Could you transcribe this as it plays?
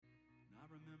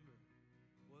remember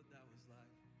what that was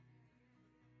like.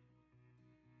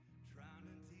 Trying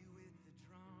to deal with the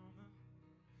drama,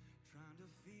 trying to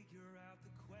figure out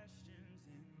the questions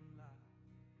in life.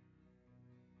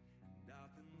 And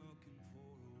I've been looking for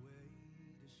a way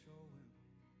to show him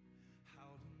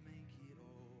how to make it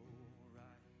all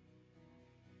right.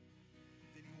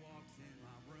 Then he walked in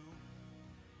my room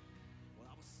while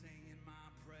I was saying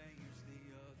my prayers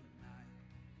the other night.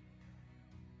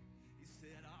 He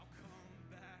said, I'll come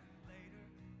back later.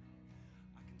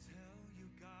 I can tell you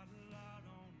got a lot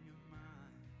on your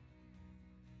mind.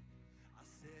 I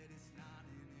said, it's not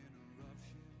an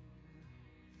interruption.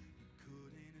 You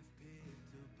couldn't have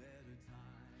picked a better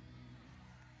time.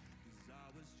 'Cause I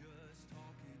was just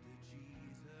talking to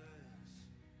Jesus.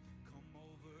 Come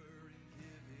over and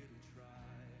give it a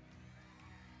try.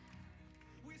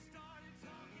 We started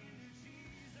talking to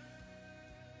Jesus.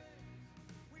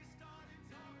 We started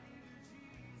talking to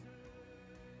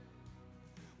Jesus.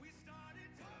 We started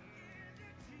talking to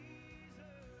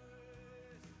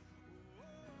Jesus. Oh,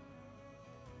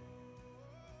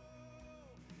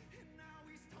 and now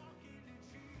he's talking to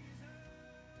Jesus.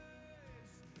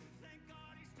 Thank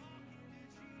God he's talking to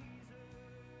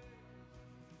Jesus.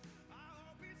 I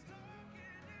hope he's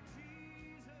talking to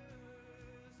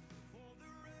Jesus for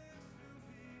the rest of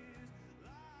his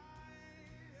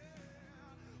life.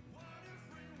 Yeah. What a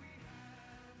friend we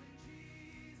have in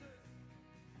Jesus.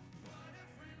 What a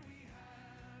friend we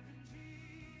have in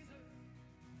Jesus.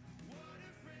 What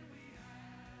a friend we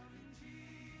have in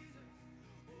Jesus.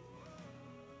 Oh,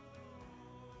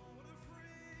 what a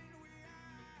friend we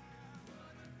have.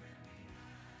 What a friend we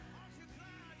have. Aren't you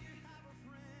glad you have a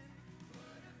friend?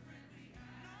 What a friend we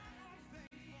have. Not more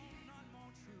faithful, not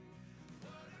more true.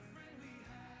 What a friend we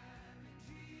have in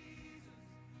Jesus.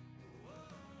 Oh,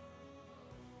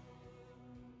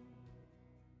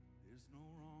 there's no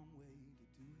wrong way to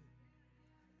do it.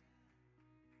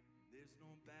 There's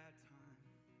no bad time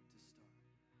to start.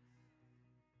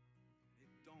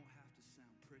 It don't have to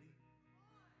sound pretty.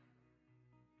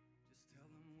 Just tell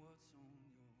them what's on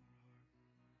your heart.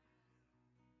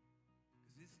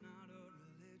 'Cause it's not a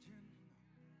religion, no.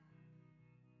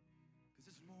 'Cause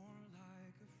it's more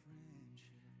like a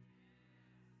friendship.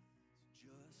 So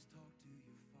just talk to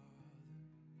your Father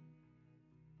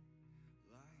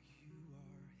like you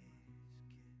are his kid.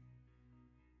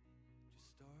 Just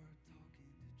start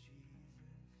talking to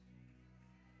Jesus.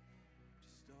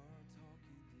 Just start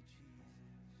talking to Jesus.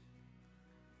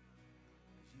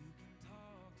 'Cause you can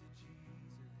talk to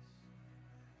Jesus,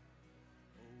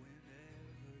 oh,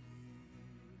 whenever you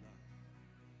like.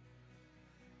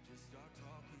 Just start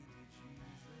talking to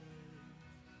Jesus.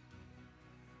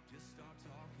 Just start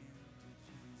talking to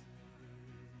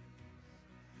Jesus.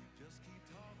 Just keep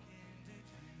talking to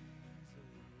Jesus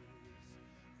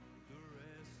for the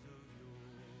rest of your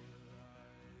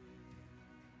life.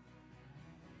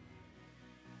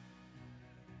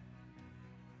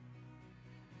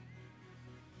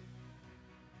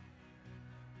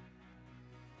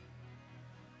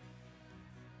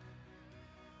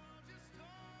 Just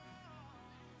talk.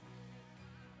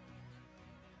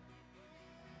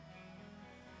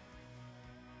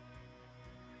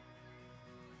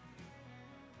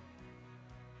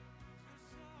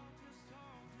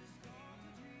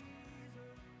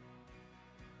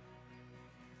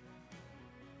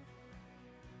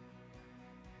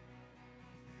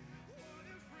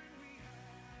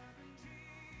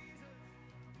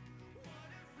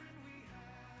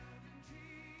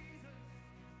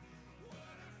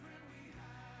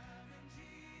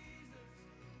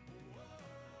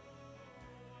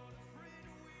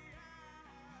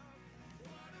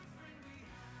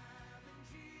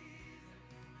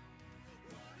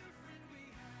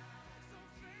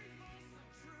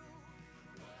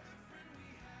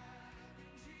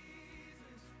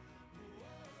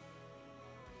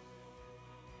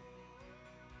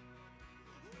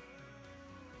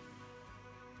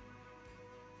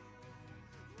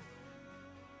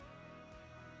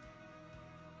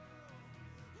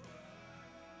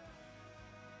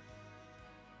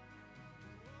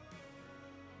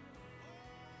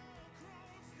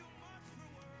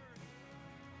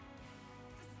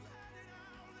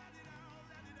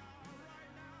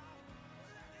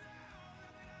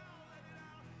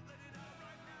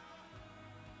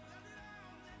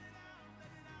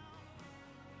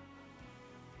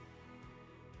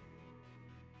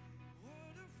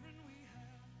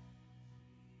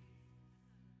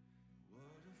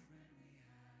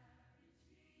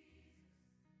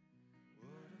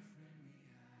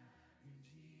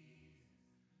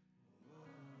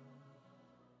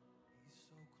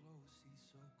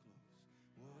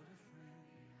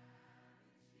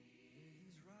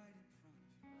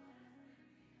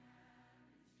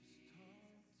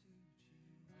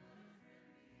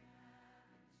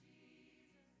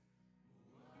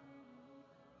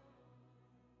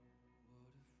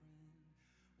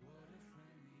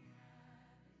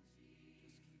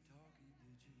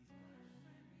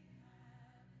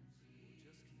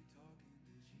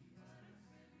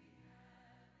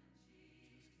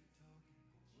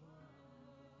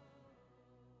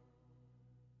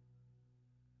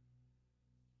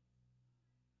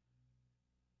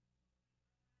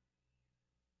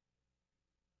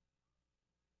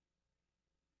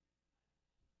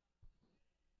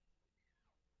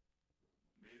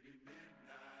 Maybe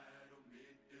midnight or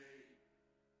midday,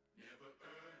 never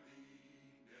early,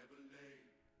 never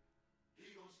late.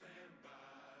 He gon' stand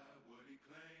by what he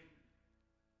claimed,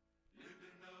 lived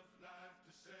enough life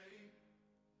to say,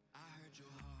 I heard your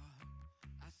heart,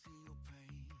 I see your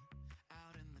pain,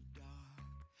 out in the dark,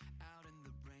 out in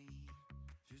the rain.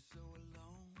 Feel so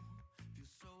alone, feel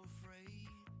so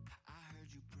afraid. I heard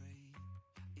you pray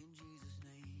in Jesus'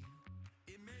 name.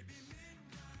 It may be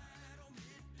midnight or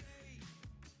midday,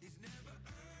 it's never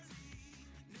early,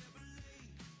 never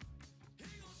late. He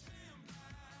gon' stand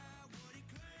by what he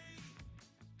claimed.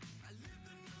 I lived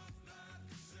enough life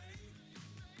to say,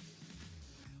 help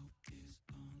is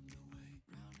on the way,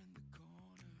 round in the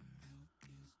corner.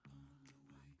 Help is on the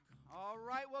way. All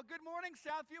right, well, good morning,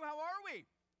 Southview. How are we?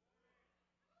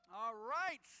 All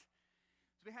right.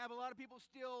 So we have a lot of people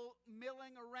still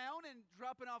milling around and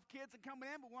dropping off kids and coming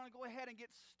in, but we want to go ahead and get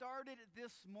started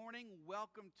this morning.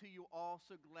 Welcome to you all.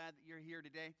 So glad that you're here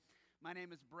today. My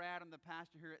name is Brad. I'm the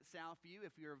pastor here at Southview.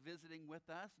 If you're visiting with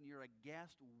us and you're a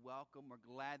guest, welcome. We're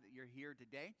glad that you're here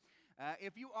today.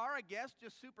 If you are a guest,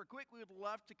 just super quick, we would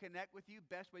love to connect with you.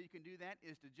 Best way you can do that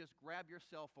is to just grab your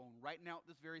cell phone right now at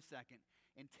this very second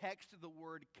and text the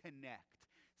word connect.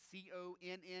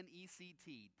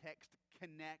 CONNECT. Text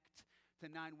connect to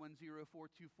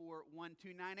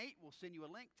 910-424-1298. We'll send you a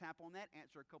link. Tap on that.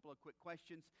 Answer a couple of quick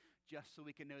questions just so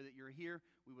we can know that you're here.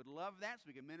 We would love that so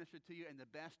we can minister to you in the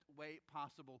best way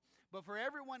possible. But for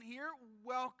everyone here,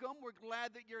 welcome. We're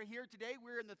glad that you're here today.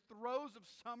 We're in the throes of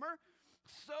summer.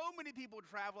 So many people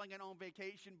traveling and on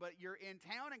vacation, but you're in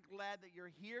town and glad that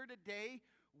you're here today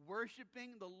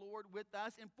worshiping the Lord with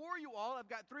us. And for you all, I've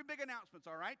got three big announcements,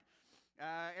 all right?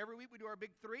 Every week we do our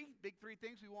big three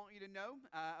things we want you to know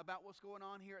about what's going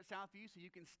on here at Southview so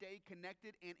you can stay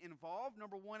connected and involved.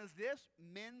 Number one is this,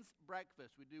 men's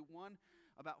breakfast. We do one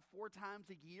about 4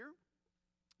 times a year.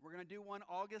 We're going to do one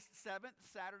August 7th,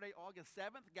 Saturday, August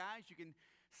 7th. Guys, you can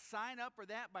sign up for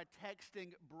that by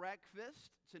texting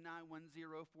breakfast to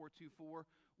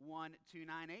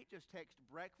 910-424-1298. Just text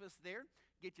breakfast there.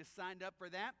 Get you signed up for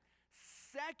that.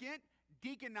 Second,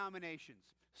 deacon nominations.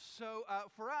 So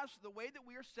for us, the way that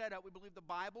we are set up, we believe the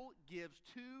Bible gives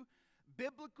 2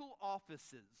 biblical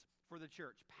offices for the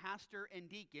church, pastor and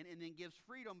deacon, and then gives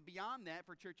freedom beyond that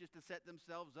for churches to set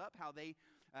themselves up how they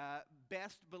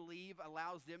best believe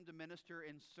allows them to minister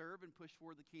and serve and push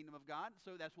forward the kingdom of God.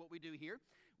 So that's what we do here.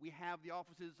 We have the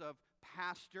offices of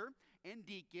pastor and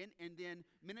deacon and then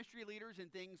ministry leaders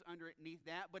and things underneath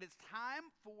that. But it's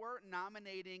time for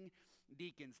nominating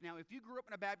deacons. Now, if you grew up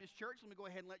in a Baptist church, let me go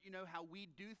ahead and let you know how we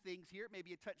do things here. It may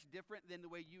be a touch different than the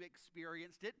way you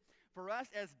experienced it. For us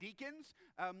as deacons,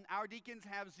 our deacons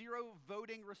have 0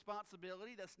 voting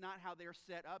responsibility. That's not how they're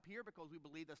set up here because we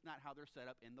believe that's not how they're set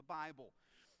up in the Bible.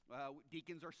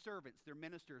 Deacons are servants. They're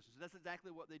ministers. So that's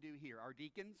exactly what they do here. Our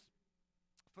deacons,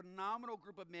 phenomenal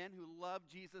group of men who love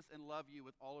Jesus and love you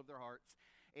with all of their hearts.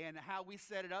 And how we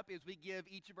set it up is we give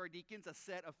each of our deacons a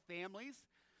set of families.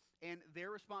 And their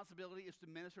responsibility is to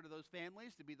minister to those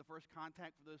families, to be the first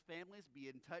contact for those families, be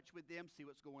in touch with them, see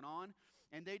what's going on.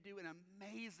 And they do an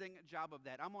amazing job of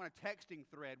that. I'm on a texting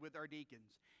thread with our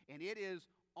deacons, and it is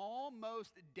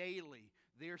almost daily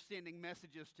they're sending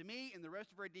messages to me and the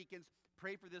rest of our deacons.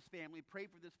 Pray for this family, pray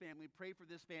for this family, pray for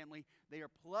this family. They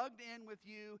are plugged in with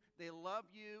you, they love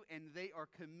you, and they are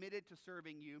committed to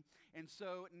serving you. And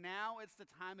so now it's the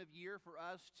time of year for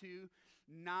us to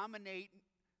nominate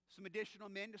some additional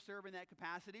men to serve in that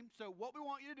capacity. So what we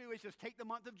want you to do is just take the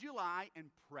month of July and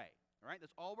pray. All right,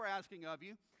 that's all we're asking of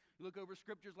you. You look over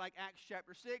scriptures like Acts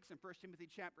chapter 6 and 1 Timothy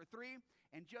chapter 3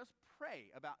 and just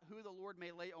pray about who the Lord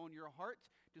may lay on your heart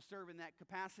to serve in that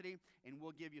capacity, and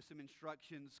we'll give you some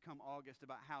instructions come August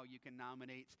about how you can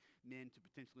nominate men to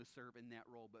potentially serve in that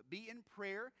role. But be in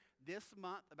prayer this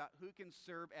month about who can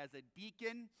serve as a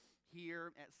deacon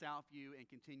here at Southview and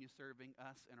continue serving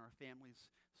us and our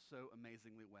families so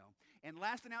amazingly well. And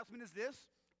last announcement is this,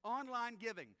 online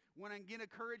giving. I want to again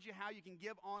encourage you how you can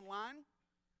give online.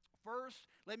 First,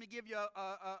 let me give you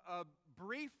a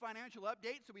brief financial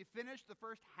update. So we finished the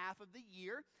first half of the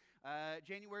year,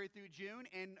 January through June,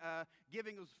 and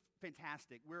giving was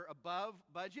fantastic. We're above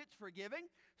budgets for giving,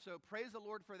 so praise the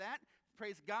Lord for that.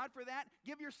 Praise God for that.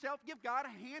 Give God a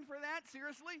hand for that,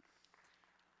 seriously.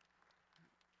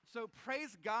 So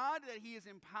praise God that He has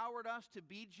empowered us to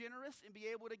be generous and be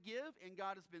able to give, and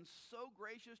God has been so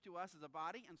gracious to us as a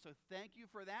body, and so thank you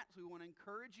for that. So we want to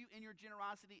encourage you in your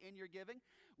generosity, in your giving.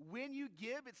 When you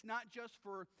give, it's not just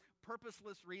for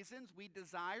purposeless reasons. We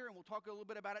desire, and we'll talk a little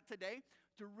bit about it today,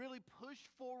 to really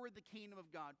push forward the kingdom of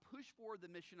God, push forward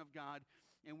the mission of God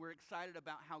and we're excited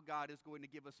about how God is going to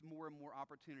give us more and more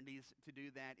opportunities to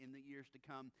do that in the years to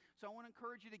come. So I want to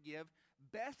encourage you to give.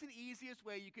 Best and easiest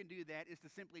way you can do that is to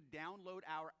simply download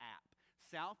our app,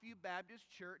 Southview Baptist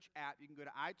Church app. You can go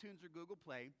to iTunes or Google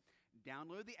Play,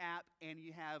 download the app, and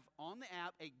you have on the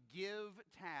app a Give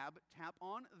tab. Tap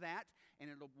on that, and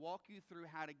it'll walk you through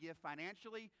how to give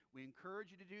financially. We encourage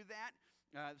you to do that.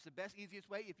 It's the best, easiest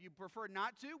way. If you prefer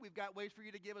not to, we've got ways for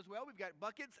you to give as well. We've got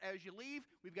buckets as you leave.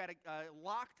 We've got a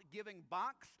locked giving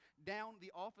box down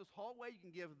the office hallway. You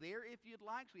can give there if you'd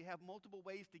like. So we have multiple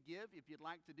ways to give if you'd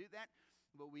like to do that.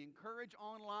 But we encourage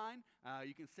online.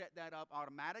 You can set that up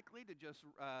automatically to just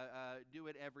do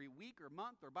it every week or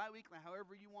month or bi-weekly,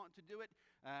 however you want to do it.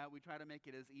 We try to make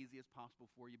it as easy as possible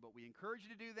for you. But we encourage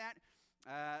you to do that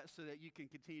so that you can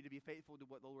continue to be faithful to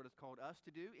what the Lord has called us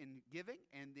to do in giving.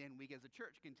 And then we as a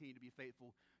church continue to be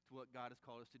faithful to what God has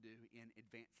called us to do in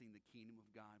advancing the kingdom of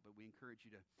God. But we encourage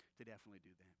you to definitely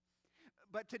do that.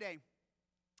 But today,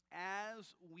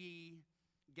 as we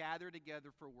gather together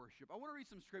for worship, I want to read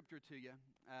some scripture to you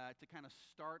to kind of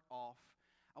start off.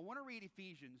 I want to read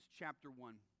Ephesians chapter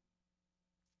 1.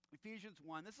 Ephesians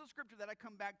 1. This is a scripture that I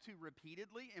come back to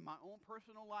repeatedly in my own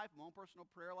personal life, my own personal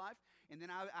prayer life, and then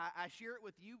I share it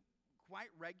with you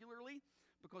quite regularly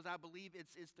because I believe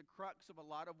it's the crux of a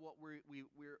lot of what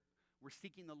we're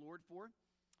seeking the Lord for.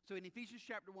 So in Ephesians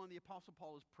chapter 1, the Apostle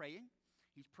Paul is praying.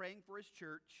 He's praying for his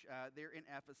church there in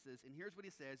Ephesus, and here's what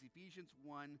he says, Ephesians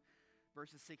 1,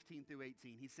 verses 16 through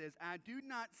 18. He says, I do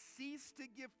not cease to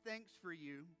give thanks for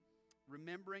you,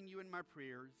 remembering you in my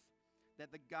prayers,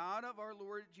 that the God of our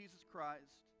Lord Jesus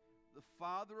Christ, the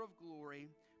Father of glory,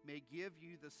 may give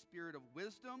you the spirit of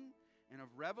wisdom and of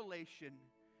revelation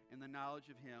in the knowledge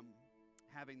of him,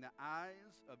 having the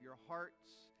eyes of your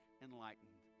hearts enlightened.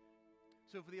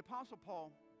 So for the Apostle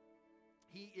Paul,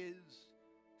 he is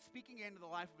speaking into the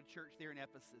life of a church there in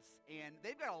Ephesus, and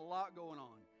they've got a lot going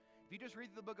on. If you just read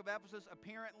the book of Ephesus,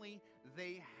 apparently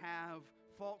they have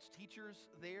false teachers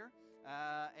there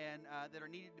and that are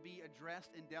needed to be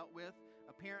addressed and dealt with.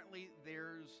 Apparently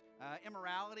there's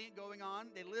immorality going on.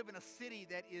 They live in a city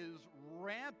that is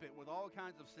rampant with all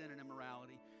kinds of sin and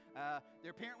immorality.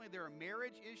 There are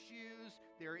marriage issues.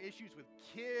 There are issues with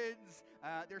kids.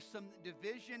 There's some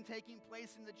division taking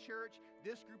place in the church.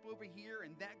 This group over here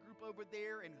and that group over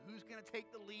there, and who's going to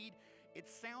take the lead. It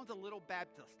sounds a little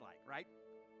Baptist-like, right?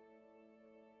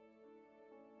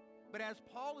 But as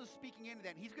Paul is speaking into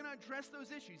that, he's going to address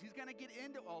those issues. He's going to get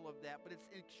into all of that, but it's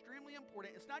extremely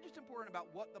important. It's not just important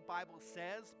about what the Bible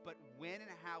says, but when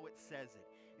and how it says it.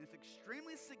 And it's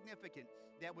extremely significant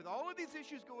that with all of these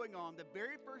issues going on, the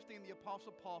very first thing the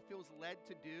Apostle Paul feels led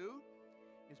to do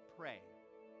is pray.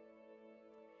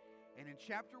 And in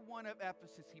chapter 1 of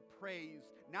Ephesus, he prays,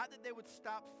 not that they would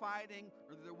stop fighting,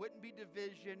 or that there wouldn't be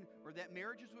division, or that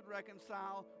marriages would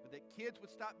reconcile, or that kids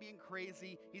would stop being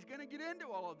crazy. He's going to get into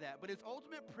all of that. But his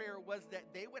ultimate prayer was that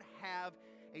they would have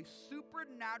a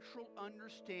supernatural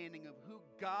understanding of who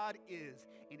God is.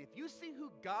 And if you see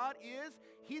who God is,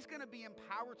 he's going to be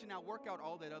empowered to now work out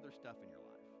all that other stuff in your life.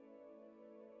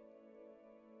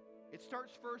 It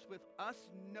starts first with us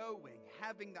knowing,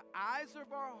 having the eyes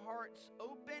of our hearts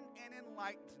open and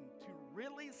enlightened to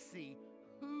really see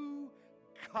who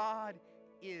God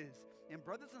is. And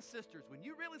brothers and sisters, when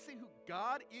you really see who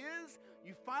God is,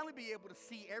 you finally be able to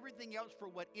see everything else for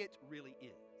what it really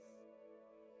is.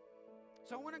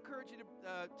 So I want to encourage you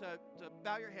to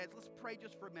bow your heads. Let's pray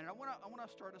just for a minute. I want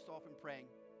to start us off in praying.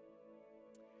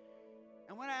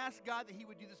 I want to ask God that he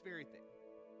would do this very thing.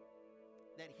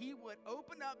 That he would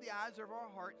open up the eyes of our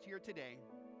hearts here today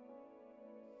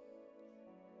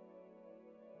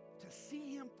to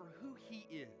see him for who he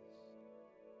is.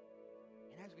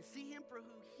 And as we see him for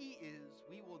who he is,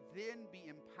 we will then be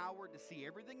empowered to see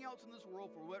everything else in this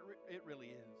world for what it really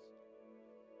is.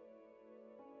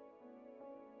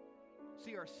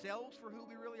 See ourselves for who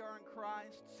we really are in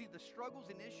Christ. See the struggles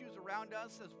and issues around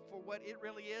us as for what it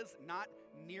really is, not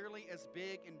nearly as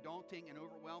big and daunting and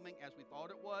overwhelming as we thought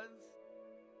it was.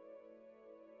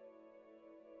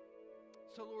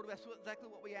 So, Lord, that's exactly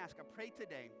what we ask. I pray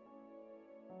today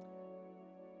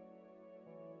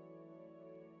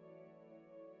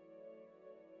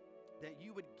that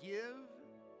you would give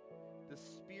the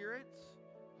spirits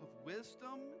of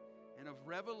wisdom and of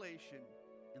revelation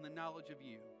in the knowledge of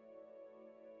you,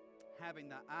 having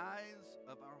the eyes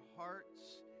of our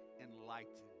hearts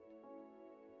enlightened.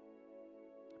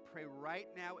 I pray right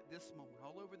now at this moment,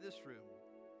 all over this room,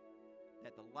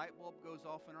 that the light bulb goes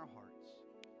off in our hearts.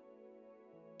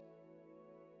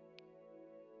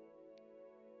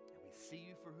 See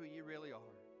you for who you really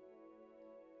are,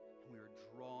 and we are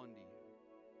drawn to you.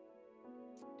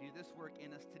 Do this work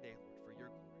in us today, Lord, for your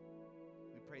glory.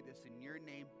 We pray this in your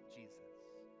name, Jesus.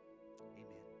 Amen.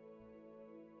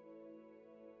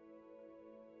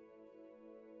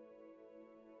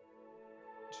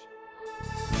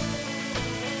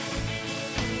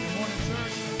 Good morning,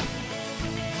 church.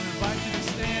 I want to invite you to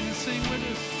stand and sing with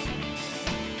us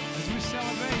as we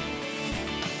celebrate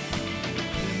the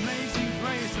amazing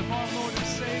grace of our Lord and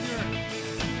Savior.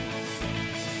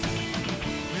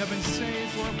 We have been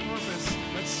saved for a purpose.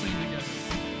 Let's sing together.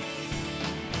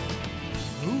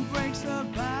 Who breaks the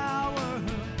power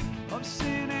of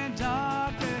sin and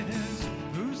darkness?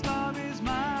 Whose love is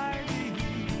mighty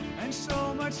and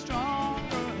so much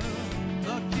stronger?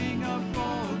 The King of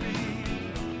glory,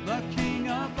 the King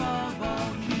above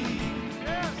all kings.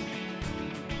 Yes.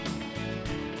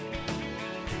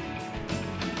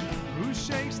 Who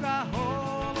shakes the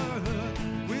whole earth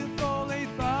with holy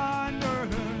thunder?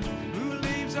 Who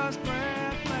leaves us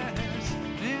breathless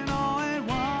in awe and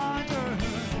wonder?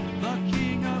 The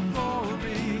King of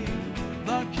glory,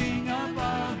 the King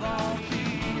above all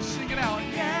kings. Sing it out.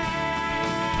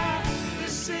 Yeah,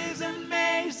 this is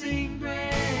amazing grace.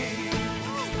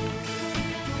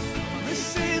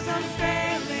 This is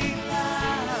unfailing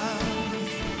love.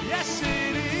 Yes,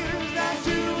 it is that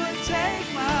you would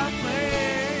take my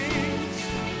place,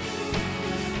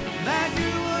 that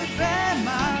you would bear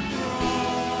my cross.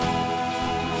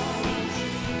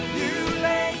 You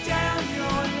laid down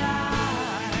your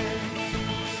life,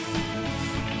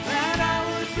 that I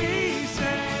would be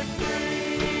set free.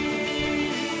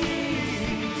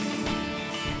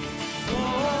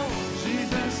 Oh,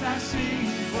 Jesus, I sing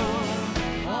for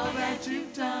all that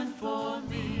you've done for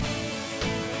me.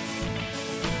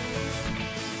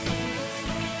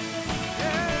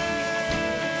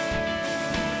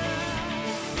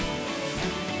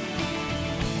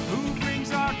 Who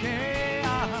brings our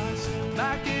chaos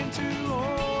back into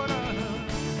order?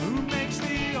 Who makes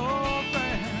the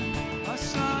orphan a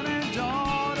son and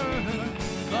daughter?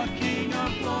 The King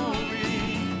of glory,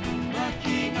 the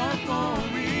King of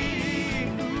glory,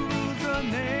 who rules the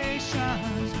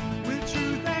nations with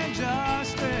truth and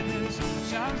justice,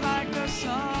 shines like the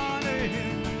sun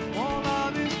in all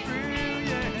of his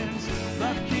brilliance.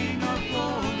 The King of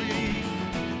glory,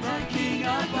 the King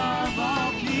above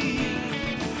all kings.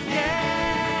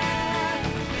 Yeah,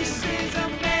 this is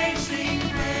amazing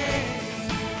grace.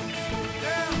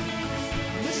 Yeah.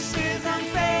 This is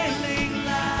unfailing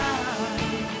love.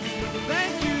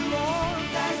 Thank you, Lord,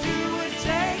 that you would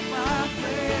take my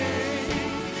place,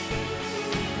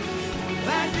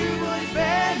 that you would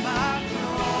bear my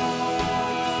cross.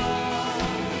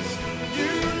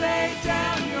 You laid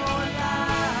down your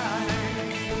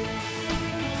life,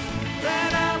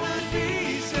 that I would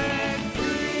be set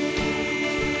free.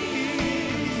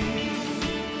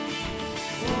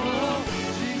 Oh,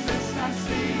 Jesus, I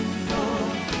sing for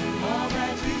all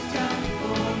that you've done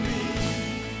for me.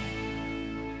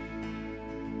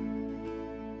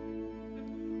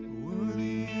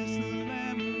 Worthy is the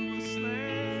Lamb who was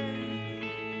slain.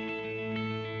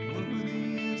 Worthy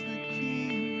is the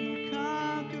King who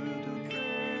conquered the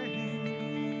grave.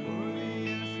 Worthy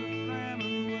is the Lamb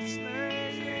who was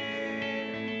slain.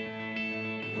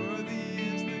 Worthy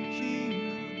is the King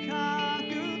who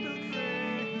conquered the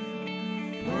grave.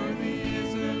 Worthy is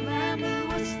the Lamb who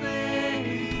was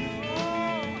slain.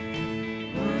 Oh,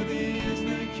 worthy is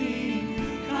the King who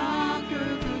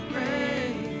conquered the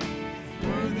grave.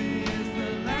 Worthy is the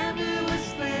Lamb who was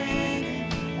slain.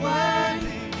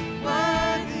 Worthy,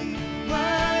 worthy,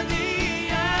 worthy.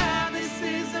 Ah, this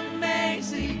is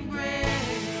amazing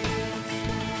grace.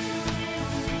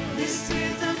 This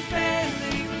is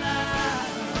unfailing love.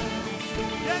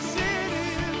 Yes, it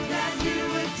is that you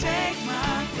would take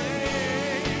my place,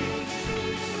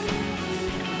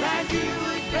 that you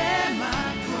would bear my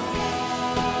cross.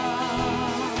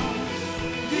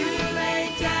 You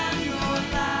laid down your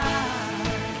life,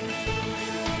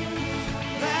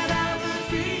 that I would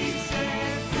be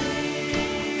set free.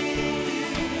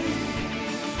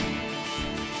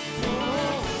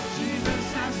 Oh, Jesus,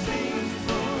 I sing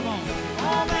for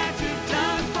all that you've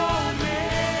done for me,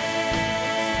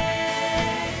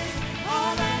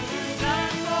 all that you've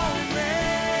done for me.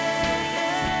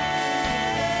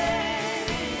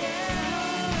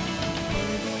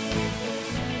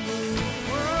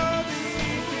 Worthy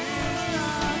is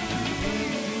the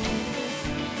King,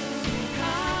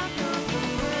 conquer the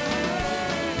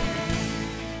grave.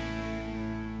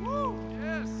 Woo!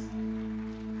 Yes.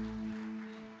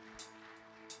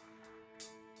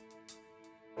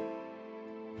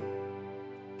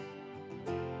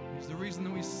 Here's the reason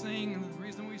that we sing and the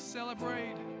reason we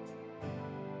celebrate.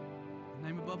 The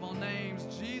name above all names,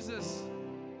 Jesus.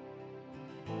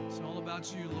 It's all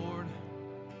about you, Lord.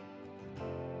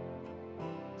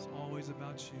 It's always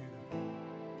about you.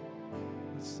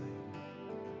 Let's sing.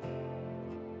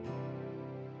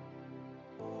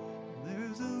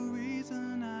 There's a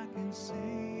reason I can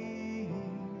sing.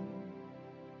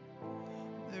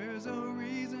 There's a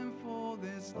reason for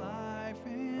this life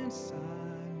inside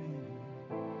me.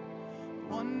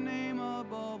 One name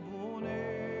above all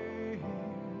names.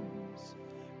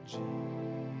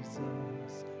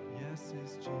 Jesus. Yes,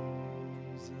 it's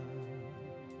Jesus.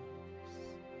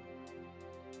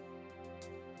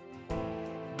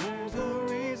 There's a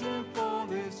reason for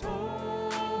this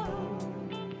hope.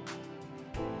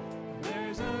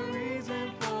 There's a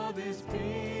reason for this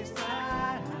peace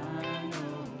that I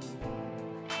know.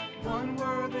 One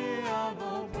worthy of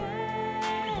all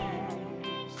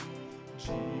praise.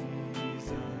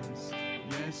 Jesus,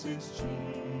 yes, it's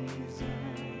Jesus.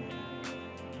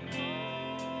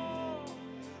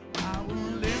 I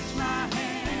will lift my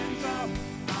hands up.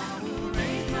 I will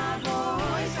raise my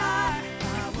voice high.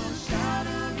 I will shout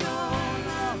of your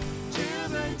love till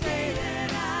the day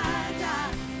that I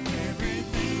die.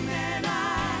 Everything that I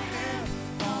have,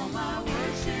 all my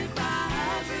worship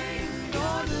I bring.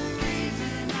 You're the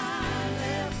reason I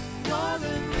live. You're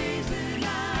the reason I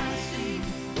sing.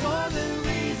 You're the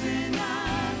reason I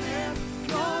live.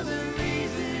 You're the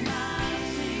reason I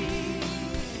sing.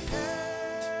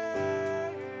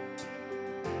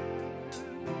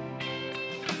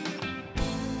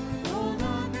 For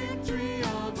the victory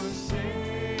over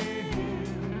sin,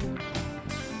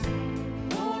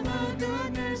 for the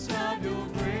goodness of your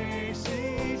grace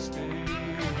each day,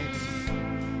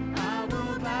 I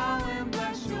will bow and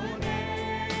bless your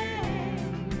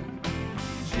name.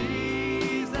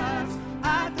 Jesus,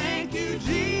 I thank you,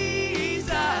 Jesus.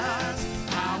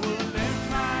 I will lift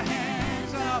my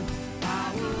hands up.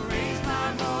 I will raise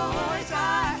my voice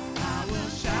high. I will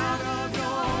shout of your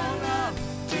love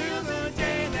till the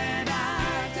day that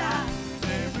I die.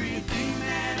 Everything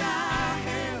that I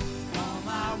have, all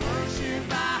my worship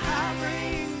I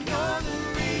bring. You're the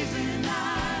reason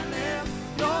I live.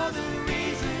 You're the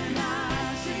reason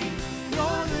I sing.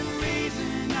 You're the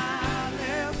reason I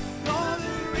live. You're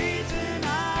the reason I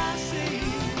sing.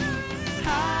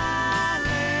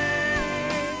 Hallelujah.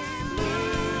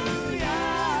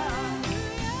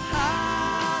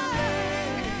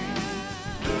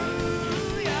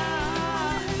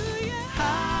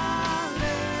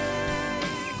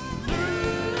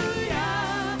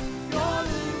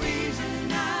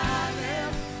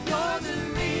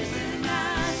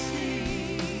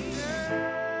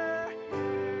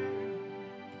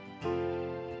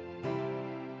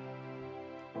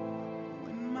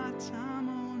 When my time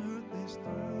on earth is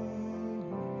through,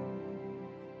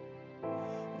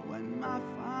 when my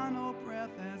final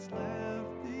breath has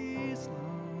left these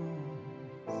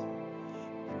lungs,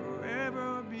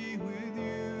 forever be with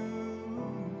you,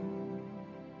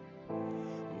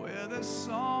 where the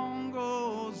song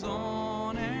goes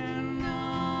on and on.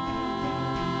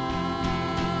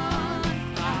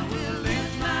 I will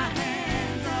lift my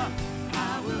hands up.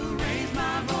 I will raise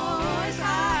my voice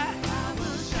high. I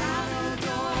will shout of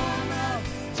your love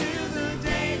till the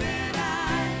day that I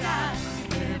die.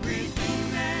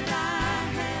 Everything that I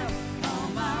have, all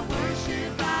my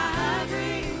worship I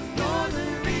bring. You're the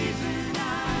reason I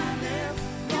live.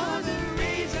 You're the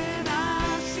reason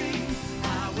I sing. I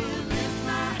will lift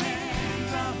my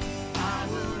hands up. I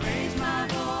will raise my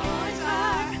voice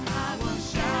high. I will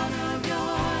shout of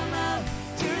your love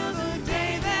till the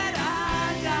day that I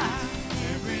die.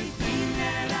 Everything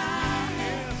that I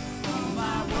have, all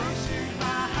my worship I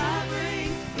bring.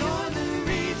 You're the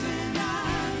reason I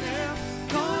live.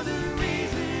 You're the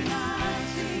reason I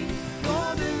sing.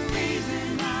 You're the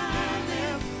reason I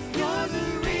live. You're the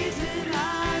reason I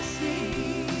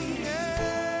sing.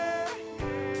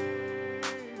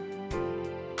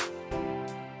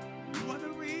 You are the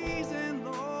reason,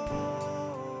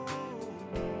 Lord.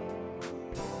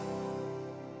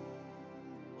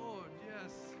 Lord,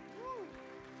 yes.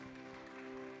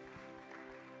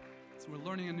 So we're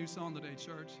learning a new song today,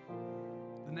 church.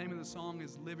 The name of the song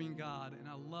is Living God, and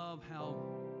I love how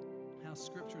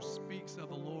Scripture speaks of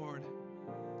the Lord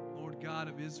God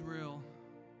of Israel,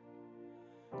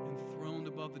 enthroned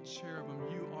above the cherubim.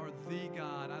 You are the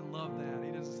God. I love that.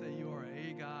 He doesn't say you are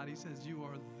a God. He says you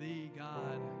are the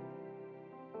God.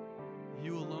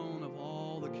 You alone of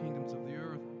all the kingdoms of the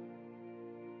earth.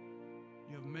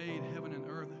 You have made heaven and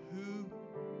earth. Who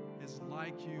is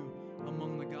like you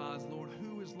among the gods, Lord?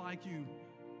 Who is like you?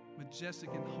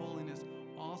 Majestic in holiness,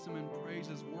 awesome in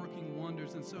praises, working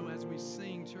wonders. And so as we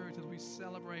sing, church, as we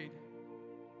celebrate,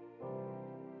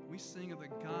 We sing of the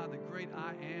God, the great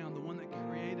I am, the one that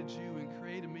created you and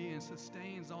created me and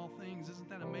sustains all things. Isn't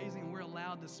that amazing? We're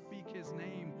allowed to speak his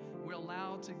name. We're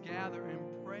allowed to gather and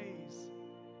praise.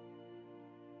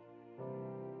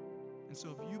 And so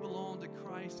if you belong to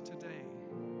Christ today,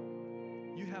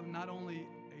 you have not only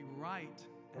a right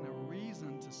and a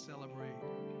reason to celebrate,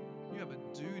 you have a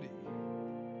duty.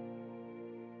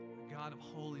 The God of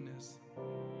holiness,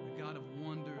 the God of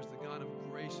wonders, the God of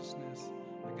graciousness,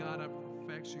 the God of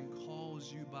perfection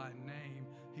calls you by name.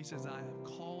 He says, I have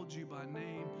called you by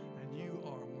name, and you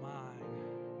are mine.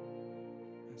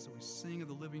 And so we sing of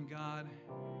the living God,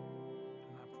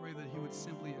 and I pray that he would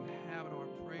simply inhabit our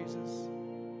praises,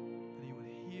 that he would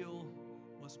heal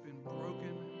what's been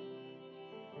broken,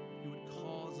 he would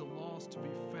cause the lost to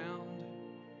be found,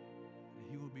 and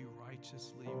he will be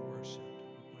righteously worshiped.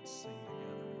 Let's sing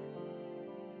together.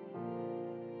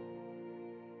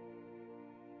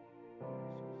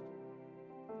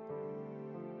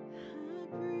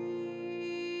 I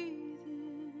breathe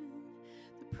in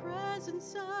the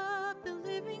presence of the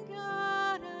living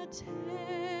God. I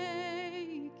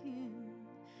take in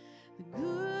the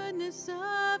goodness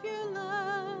of your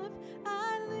love.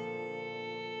 I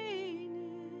lean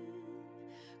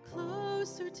in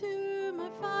closer to my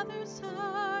Father's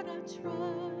heart. I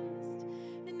trust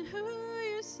in who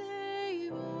you say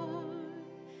you are.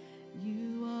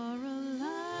 You are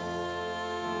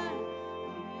alive,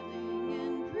 living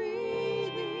and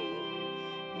breathing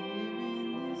here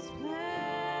in this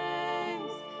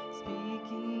place,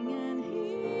 speaking and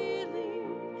healing.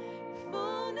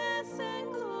 Fullness and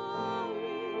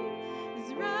glory is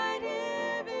right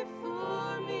here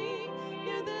before me.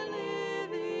 You're the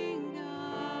living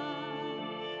God,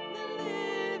 the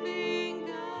living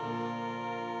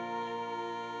God.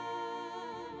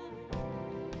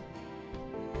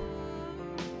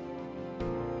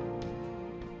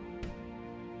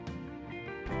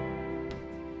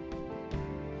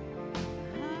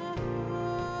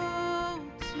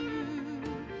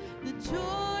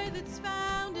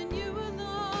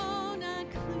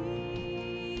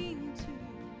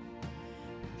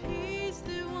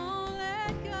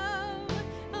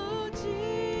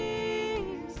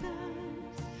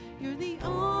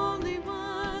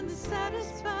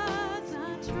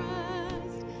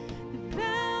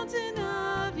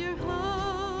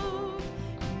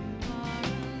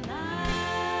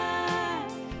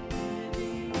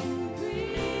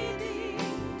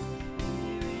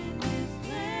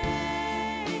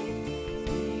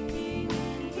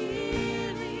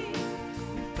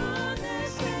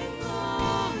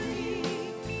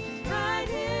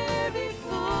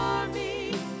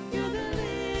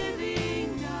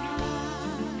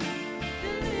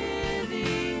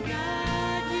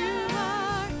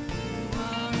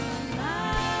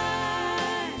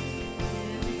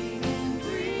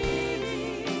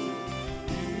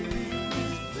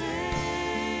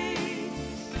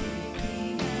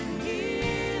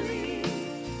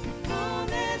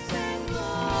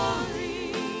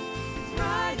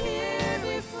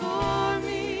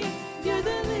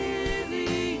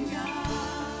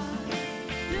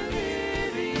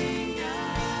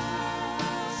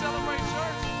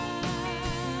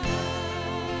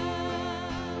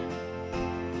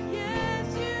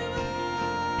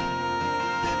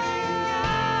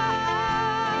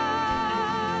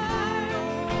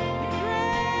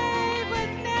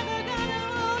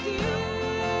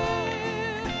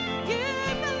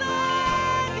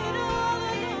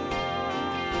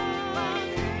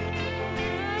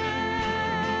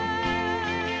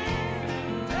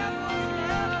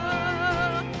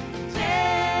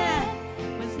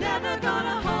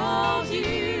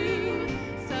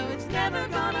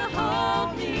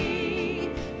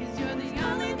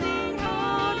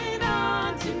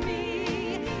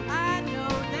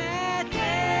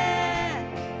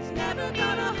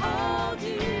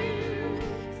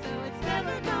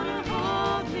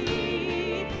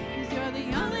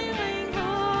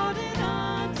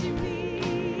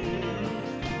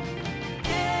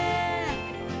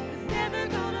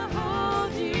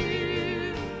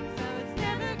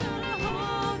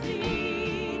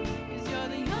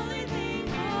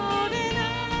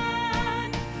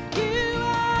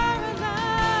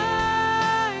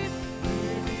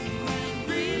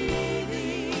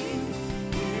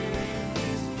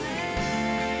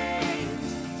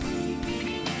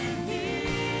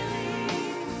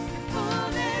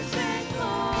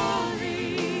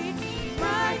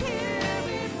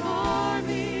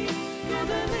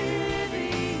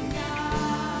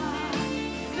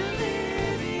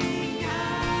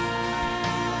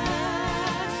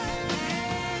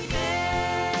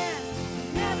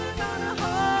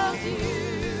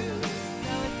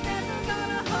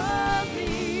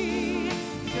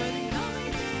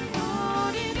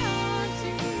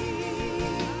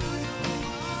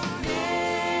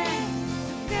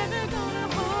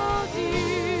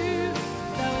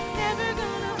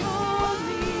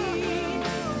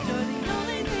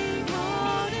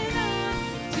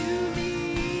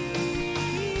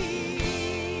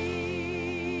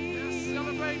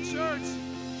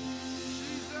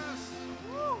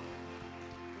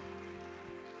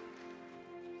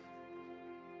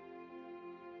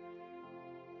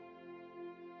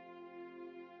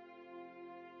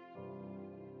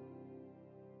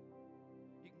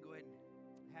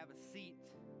 have a seat.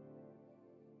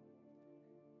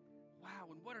 Wow,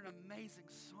 and what an amazing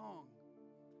song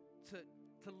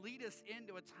to lead us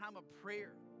into a time of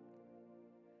prayer.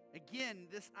 Again,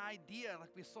 this idea, like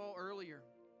we saw earlier,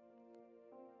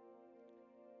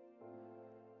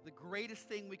 the greatest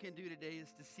thing we can do today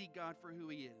is to see God for who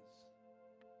He is.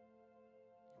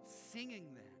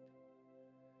 Singing that.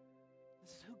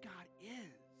 This is who God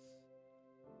is.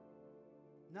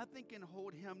 Nothing can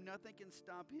hold Him. Nothing can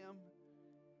stop Him.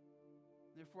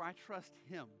 Therefore, I trust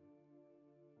Him.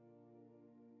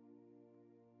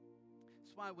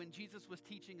 That's why when Jesus was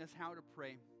teaching us how to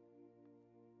pray,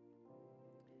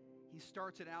 He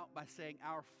starts it out by saying,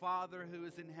 "Our Father who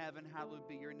is in heaven, hallowed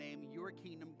be your name. Your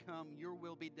kingdom come, your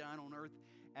will be done on earth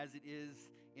as it is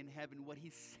in heaven." What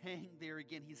He's saying there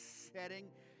again, He's setting,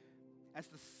 as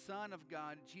the Son of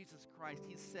God, Jesus Christ,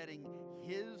 He's setting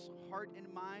His heart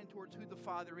and mind towards who the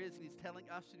Father is, and He's telling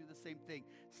us to do the same thing.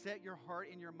 Set your heart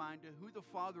and your mind to who the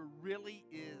Father really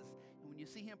is. And when you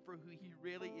see Him for who He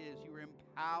really is, you are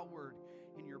empowered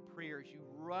in your prayers. You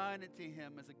run to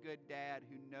Him as a good dad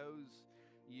who knows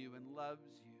you and loves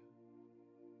you.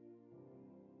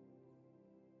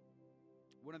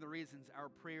 One of the reasons our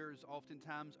prayers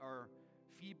oftentimes are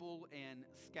feeble and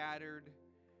scattered,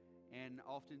 and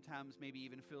oftentimes maybe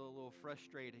even feel a little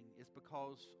frustrating, is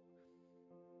because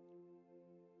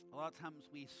a lot of times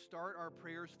we start our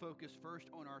prayers focused first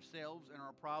on ourselves and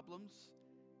our problems,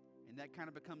 and that kind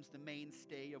of becomes the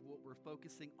mainstay of what we're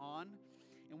focusing on.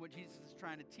 And what Jesus is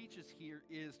trying to teach us here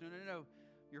is, no.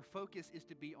 Your focus is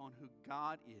to be on who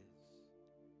God is.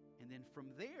 And then from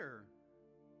there,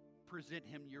 present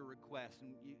Him your request.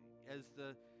 And as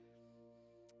the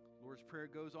Lord's Prayer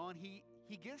goes on, He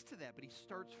gets to that, but He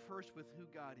starts first with who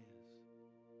God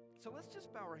is. So let's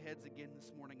just bow our heads again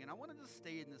this morning. And I want to just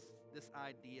stay in this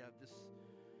idea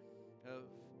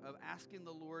of asking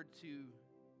the Lord to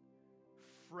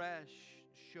fresh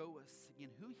show us again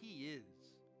who He is.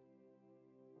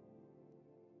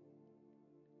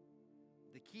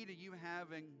 The key to you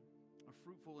having a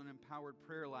fruitful and empowered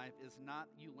prayer life is not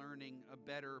you learning a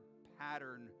better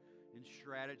pattern and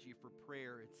strategy for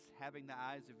prayer. It's having the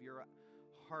eyes of your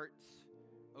hearts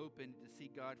open to see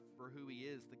God for who He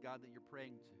is, the God that you're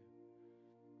praying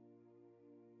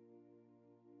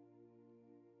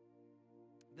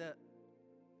to.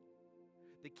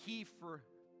 The key for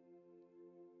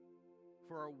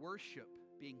our worship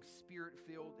being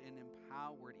spirit-filled and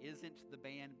empowered isn't the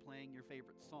band playing your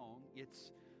favorite song.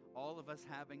 It's all of us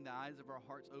having the eyes of our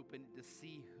hearts open to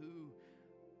see who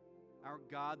our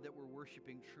God that we're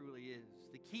worshiping truly is.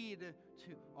 The key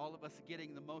to all of us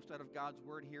getting the most out of God's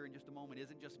word here in just a moment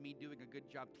isn't just me doing a good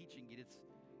job teaching it.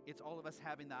 It's all of us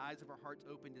having the eyes of our hearts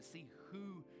open to see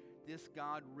who this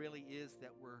God really is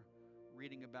that we're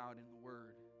reading about in the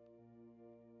Word.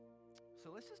 So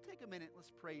let's just take a minute.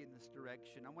 Let's pray in this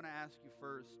direction. I want to ask you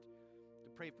first to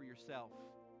pray for yourself.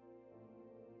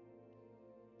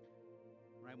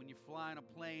 Right? When you fly on a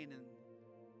plane and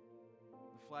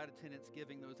the flight attendant's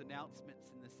giving those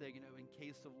announcements and they say, in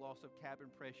case of loss of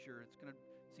cabin pressure,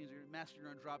 seems your mask is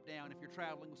going to drop down. If you're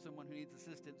traveling with someone who needs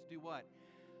assistance, do what?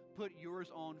 Put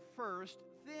yours on first,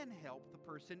 then help the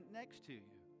person next to you.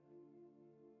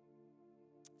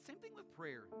 Same thing with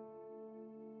prayer.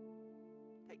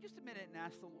 Take just a minute and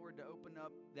ask the Lord to open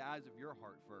up the eyes of your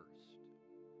heart first.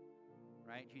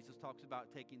 Right? Jesus talks about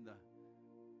taking the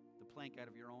plank out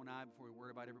of your own eye before you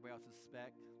worry about everybody else's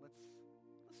speck. Let's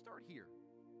start here.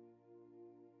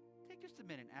 Take just a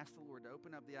minute and ask the Lord to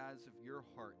open up the eyes of your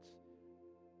hearts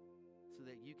so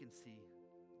that you can see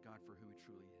God for who He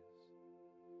truly is.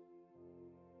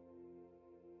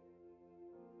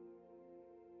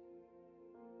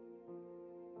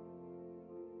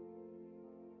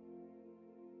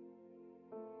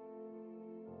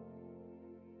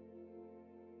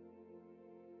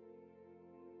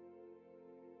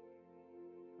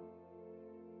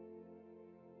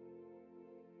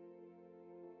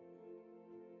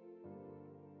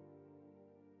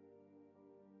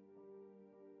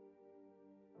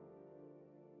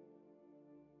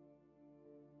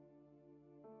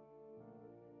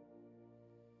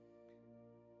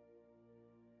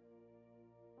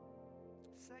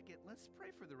 Second, let's pray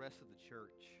for the rest of the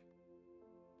church,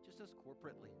 just as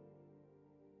corporately.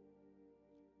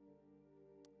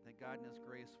 That God in His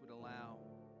grace would allow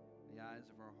the eyes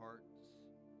of our hearts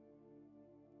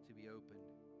to be opened,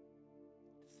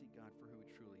 to see God for who He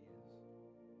truly is.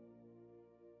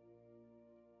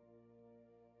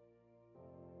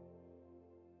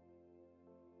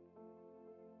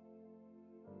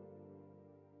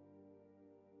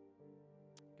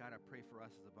 God, I pray for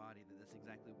us as a body that that's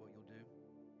exactly what You'll do.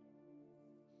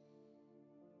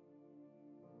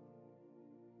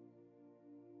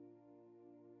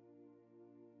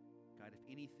 God,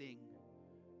 if anything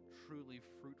truly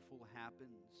fruitful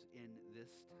happens in this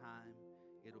time,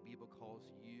 it'll be because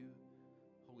you,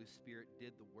 Holy Spirit,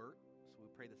 did the work. So we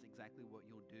pray that's exactly what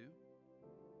you'll do.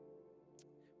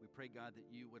 We pray, God, that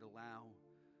you would allow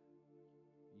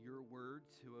your word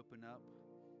to open up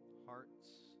hearts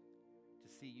to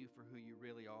see you for who you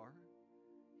really are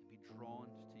and be drawn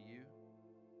to you.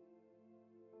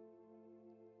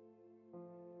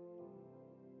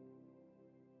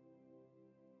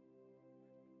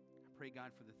 I pray,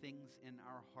 God, for the things in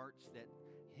our hearts that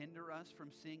hinder us from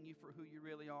seeing you for who you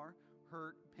really are: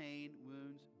 hurt, pain,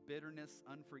 wounds, bitterness,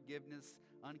 unforgiveness,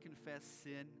 unconfessed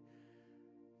sin,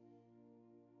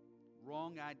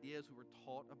 wrong ideas we were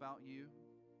taught about you.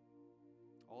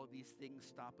 All of these things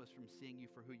stop us from seeing you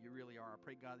for who you really are. I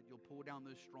pray, God, that you'll pull down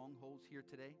those strongholds here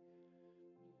today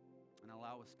and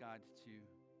allow us, God, to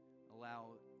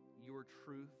allow your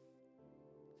truth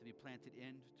to be planted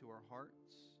into our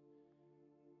hearts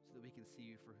so that we can see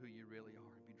you for who you really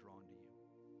are and be drawn to you.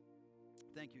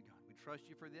 Thank you, God. We trust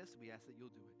you for this. We ask that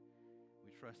you'll do it.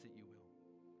 We trust that you will.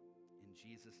 In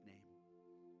Jesus' name,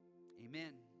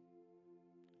 amen.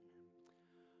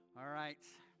 All right.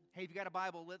 Hey, if you got a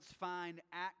Bible, let's find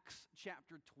Acts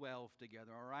chapter 12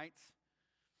 together, all right?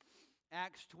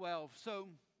 Acts 12. So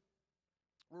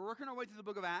we're working our way through the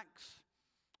book of Acts.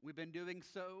 We've been doing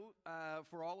so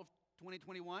for all of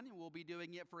 2021, and we'll be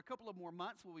doing it for a couple of more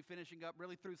months. We'll be finishing up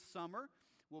really through summer.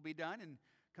 We'll be done, and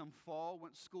come fall,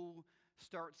 once school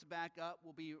starts back up,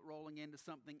 we'll be rolling into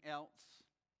something else.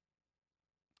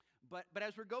 But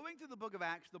as we're going through the book of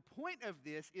Acts, the point of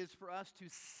this is for us to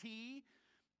see,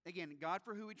 again, God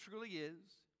for who he truly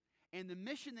is and the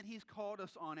mission that he's called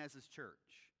us on as his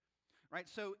church. Right?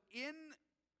 So in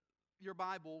your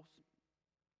Bibles,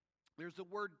 there's the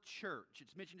word church.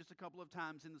 It's mentioned just a couple of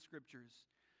times in the scriptures.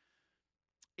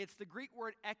 It's the Greek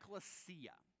word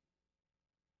ekklesia.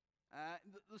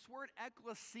 This word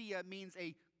ekklesia means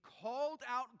a called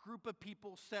out group of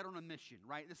people set on a mission,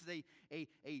 right? This is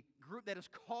a group that is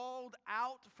called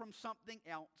out from something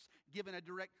else, given a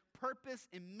direct purpose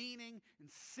and meaning, and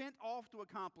sent off to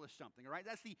accomplish something, all right?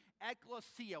 That's the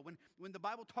ekklesia. When the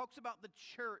Bible talks about the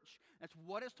church, that's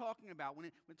what it's talking about. When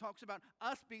it talks about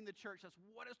us being the church, that's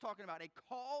what it's talking about. A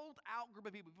called out group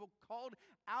of people called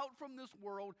out from this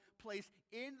world, placed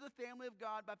into the family of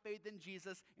God by faith in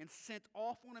Jesus, and sent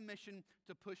off on a mission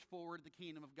to push forward the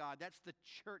kingdom of God. That's the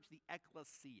church, the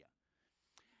ekklesia.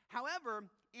 However,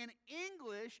 in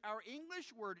English, our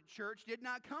English word church did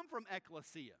not come from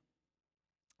ekklesia.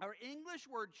 Our English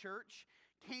word church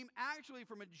came actually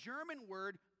from a German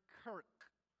word, Kirk.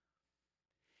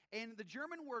 And the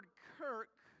German word Kirk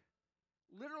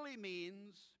literally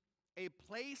means a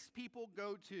place people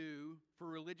go to for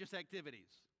religious activities.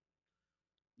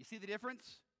 You see the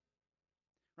difference?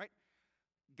 Right?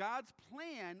 God's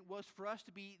plan was for us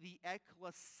to be the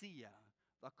ekklesia,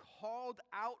 the called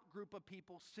out group of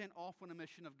people sent off on a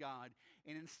mission of God.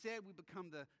 And instead we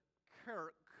become the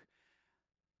Kirk,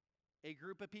 a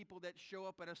group of people that show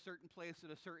up at a certain place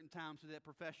at a certain time so that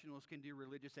professionals can do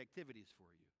religious activities for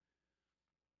you.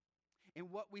 And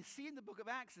what we see in the book of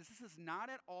Acts is this is not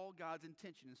at all God's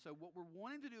intention. And so what we're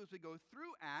wanting to do as we go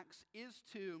through Acts is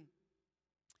to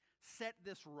set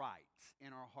this right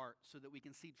in our hearts so that we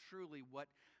can see truly what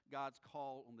God's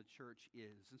call on the church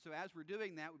is. And so as we're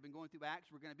doing that, we've been going through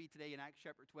Acts. We're going to be today in Acts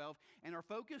chapter 12. And our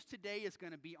focus today is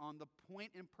going to be on the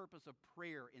point and purpose of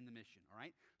prayer in the mission, all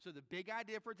right? So the big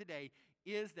idea for today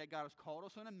is that God has called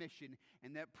us on a mission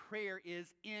and that prayer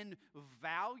is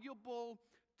invaluable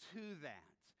to that.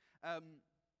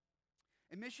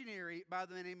 A missionary by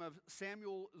the name of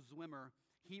Samuel Zwimmer,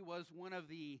 he was one of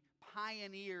the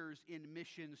pioneers in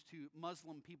missions to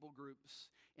Muslim people groups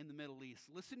in the Middle East.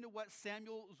 Listen to what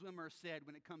Samuel Zwimmer said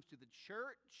when it comes to the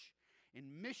church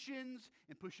and missions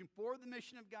and pushing forward the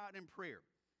mission of God in prayer.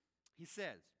 He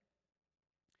says,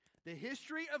 "The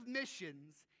history of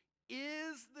missions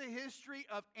is the history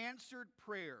of answered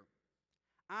prayer.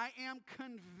 I am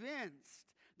convinced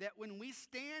that when we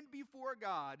stand before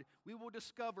God, we will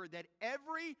discover that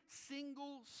every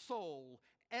single soul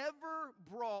ever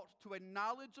brought to a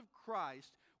knowledge of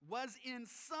Christ was in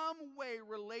some way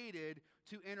related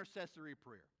to intercessory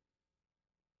prayer.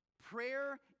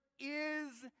 Prayer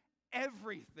is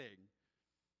everything.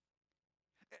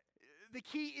 The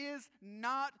key is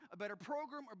not a better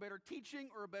program or better teaching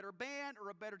or a better band or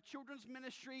a better children's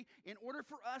ministry. In order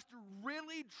for us to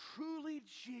really, truly,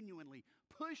 genuinely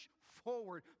push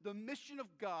forward the mission of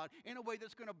God in a way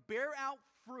that's going to bear out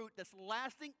fruit that's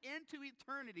lasting into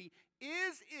eternity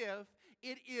is if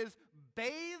It is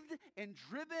bathed and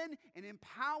driven and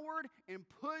empowered and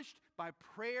pushed by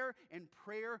prayer and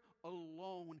prayer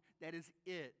alone. That is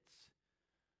it.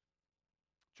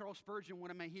 Charles Spurgeon,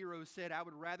 one of my heroes, said, I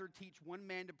would rather teach one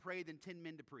man to pray than 10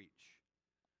 men to preach.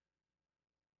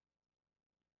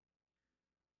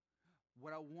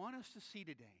 What I want us to see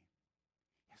today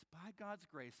is, by God's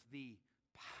grace, the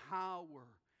power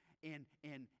and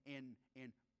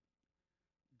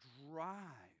drive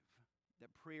that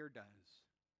prayer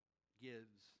gives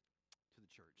to the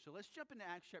church. So let's jump into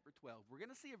Acts chapter 12. We're going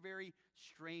to see a very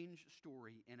strange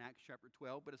story in Acts chapter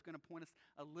 12, but it's going to point us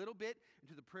a little bit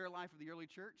into the prayer life of the early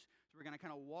church. So we're going to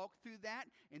kind of walk through that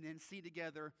and then see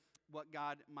together what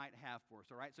God might have for us.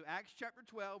 All right, so Acts chapter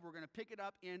 12, we're going to pick it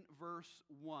up in verse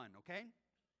 1, okay?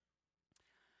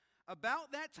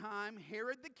 About that time,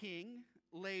 Herod the king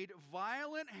laid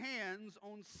violent hands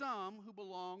on some who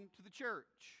belonged to the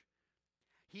church.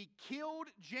 He killed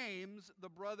James, the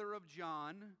brother of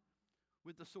John,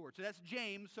 with the sword. So that's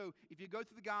James. So if you go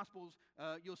through the Gospels,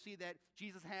 you'll see that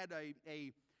Jesus had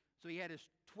so he had his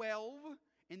 12,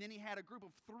 and then he had a group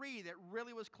of 3 that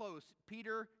really was close: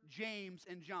 Peter, James,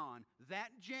 and John. That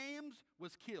James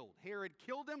was killed. Herod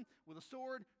killed him with a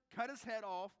sword, cut his head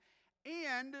off,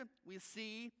 and we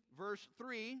see verse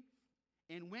 3,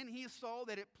 and when he saw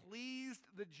that it pleased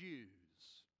the Jews,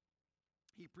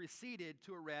 he proceeded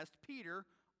to arrest Peter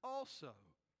also.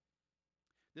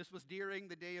 This was during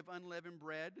the day of unleavened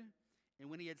bread, and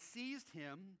when he had seized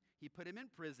him, he put him in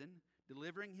prison,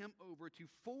 delivering him over to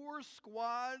 4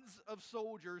 squads of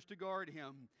soldiers to guard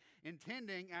him,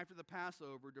 intending after the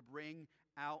Passover to bring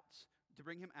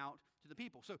him out to the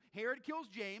people. So Herod kills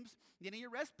James, then he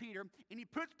arrests Peter, and he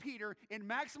puts Peter in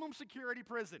maximum security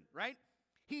prison, right?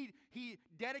 He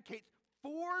dedicates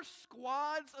 4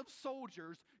 squads of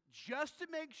soldiers just to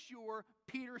make sure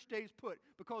Peter stays put.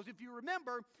 Because if you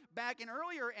remember, back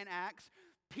earlier in Acts,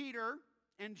 Peter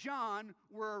and John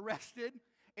were arrested,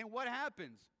 and what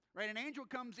happens? Right, an angel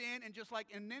comes in, and just like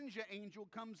a ninja angel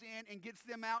comes in and gets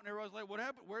them out, and everyone's like, what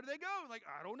happened? Where did they go? Like,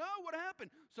 I don't know what happened.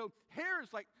 So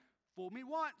Herod's like, fool me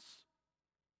once,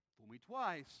 fool me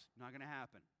twice, not going to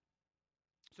happen.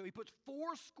 So he puts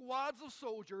 4 squads of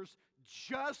soldiers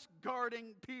just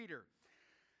guarding Peter.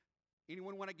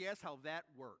 Anyone want to guess how that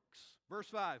works? Verse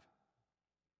 5.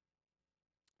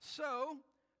 So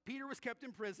Peter was kept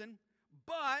in prison,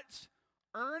 but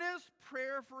earnest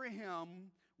prayer for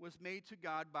him was made to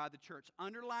God by the church.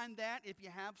 Underline that. If you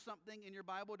have something in your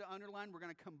Bible to underline, we're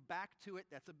going to come back to it.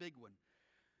 That's a big one.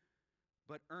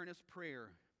 But earnest prayer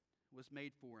was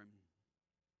made for him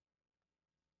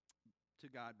to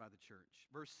God by the church.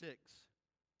 Verse 6.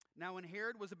 Now when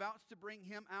Herod was about to bring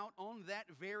him out on that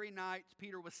very night,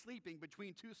 Peter was sleeping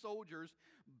between 2 soldiers,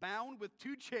 bound with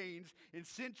 2 chains, and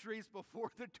sentries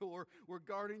before the door were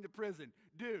guarding the prison.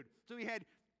 Dude, so he had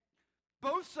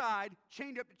both sides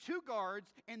chained up to 2 guards,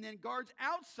 and then guards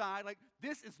outside. Like,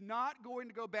 this is not going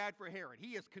to go bad for Herod.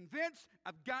 He is convinced,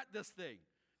 I've got this thing.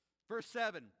 Verse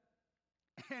 7.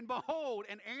 And behold,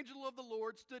 an angel of the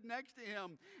Lord stood next to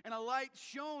him, and a light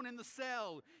shone in the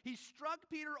cell. He struck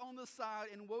Peter on the side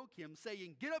and woke him,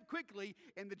 saying, get up quickly,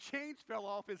 and the chains fell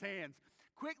off his hands.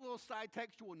 Quick little side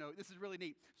textual note. This is really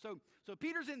neat. So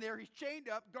Peter's in there. He's chained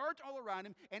up, guards all around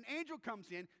him. An angel comes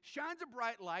in, shines a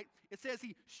bright light. It says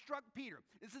he struck Peter.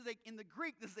 This is in the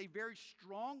Greek, this is a very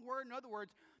strong word. In other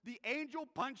words, the angel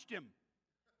punched him,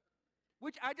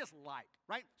 which I just like,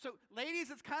 right? So ladies,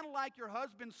 it's kind of like your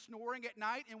husband snoring at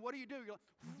night, and what do? You're like,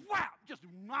 wow, just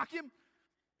knock him.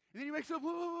 And then he wakes up,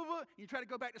 and you try to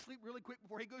go back to sleep really quick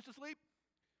before he goes to sleep.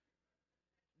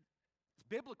 It's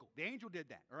biblical. The angel did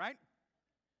that, all right?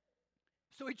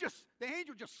 So the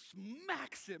angel just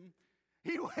smacks him.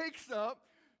 He wakes up,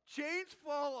 chains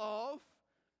fall off,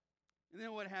 and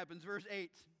then what happens? Verse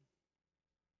 8.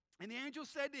 And the angel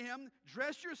said to him,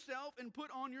 dress yourself and put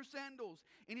on your sandals.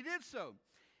 And he did so.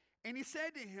 And he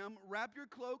said to him, wrap your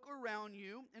cloak around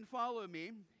you and follow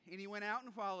me. And he went out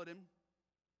and followed him.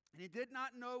 And he did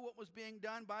not know what was being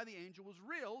done by the angel was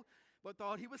real, but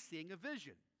thought he was seeing a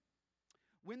vision.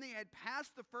 When they had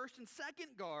passed the first and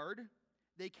second guard,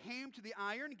 they came to the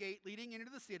iron gate leading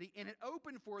into the city, and it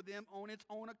opened for them on its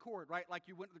own accord, right? Like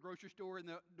you went to the grocery store and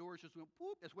the doors just went,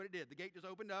 whoop, that's what it did. The gate just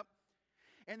opened up.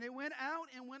 And they went out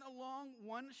and went along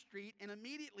one street, and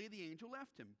immediately the angel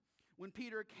left him. When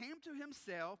Peter came to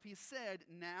himself, he said,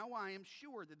 now I am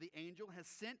sure that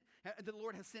the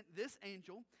Lord has sent this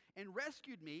angel and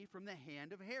rescued me from the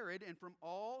hand of Herod and from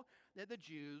all that the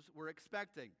Jews were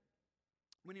expecting.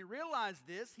 When he realized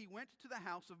this, he went to the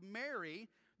house of Mary,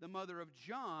 the mother of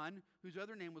John, whose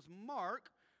other name was Mark,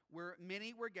 where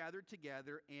many were gathered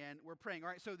together and were praying. All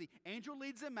right, so the angel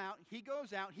leads them out. He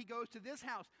goes out. He goes to this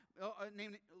house. A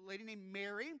lady named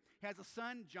Mary has a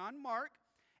son, John Mark.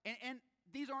 And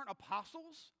these aren't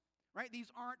apostles, right?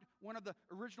 These aren't one of the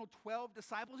original 12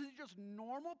 disciples. These are just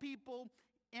normal people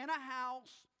in a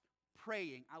house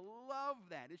praying. I love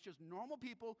that. It's just normal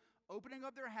people opening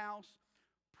up their house,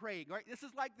 praying, right?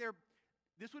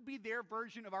 This would be their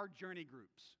version of our journey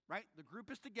groups, right? The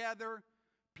group is together.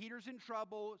 Peter's in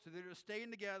trouble, so they're just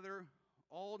staying together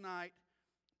all night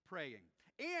praying.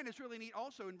 And it's really neat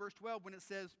also in verse 12 when it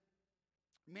says,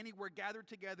 many were gathered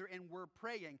together and were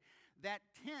praying. That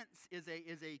tense is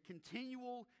a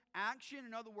continual action.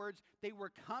 In other words, they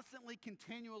were constantly,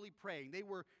 continually praying.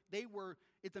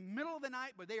 It's the middle of the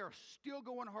night, but they are still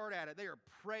going hard at it. They are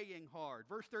praying hard.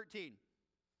 Verse 13.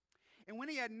 And when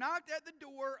he had knocked at the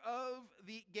door of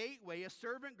the gateway, a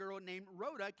servant girl named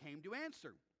Rhoda came to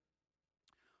answer.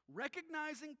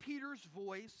 Recognizing Peter's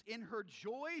voice, in her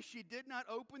joy, she did not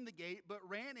open the gate, but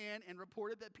ran in and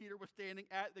reported that Peter was standing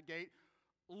at the gate.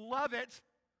 Love it.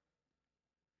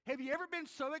 Have you ever been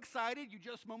so excited you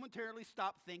just momentarily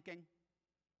stop thinking?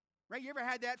 Right? You ever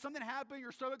had that? Something happened,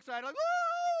 you're so excited, like,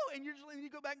 woo! And you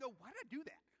go back and go, why did I do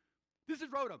that? This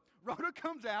is Rhoda. Rhoda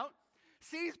comes out,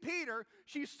 sees Peter.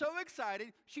 She's so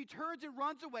excited, she turns and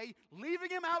runs away, leaving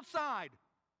him outside.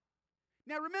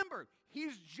 Now remember,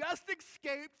 he's just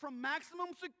escaped from maximum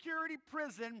security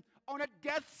prison on a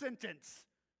death sentence.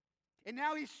 And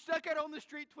now he's stuck out on the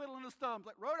street twiddling his thumbs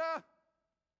like, Rhoda,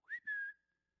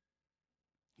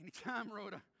 anytime,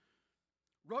 Rhoda.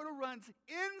 Rhoda runs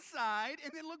inside,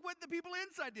 and then look what the people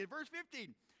inside did. Verse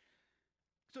 15.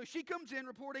 So she comes in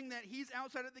reporting that he's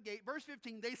outside at the gate. Verse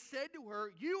 15, they said to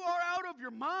her, you are out of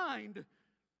your mind.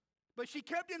 But she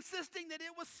kept insisting that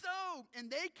it was so.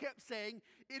 And they kept saying,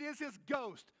 it is his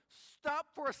ghost. Stop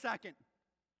for a second.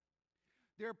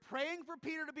 They're praying for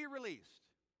Peter to be released.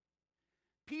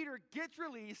 Peter gets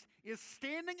released, is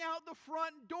standing out the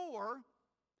front door,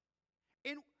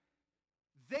 and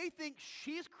they think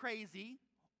she's crazy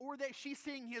or that she's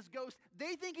seeing his ghost.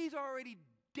 They think he's already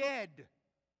dead.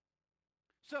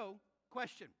 So,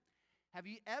 question. Have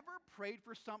you ever prayed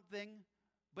for something,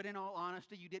 but in all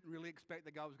honesty, you didn't really expect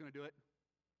that God was going to do it?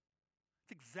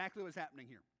 That's exactly what's happening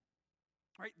here.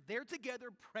 All right, they're together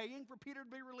praying for Peter to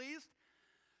be released,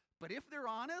 but if they're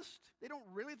honest, they don't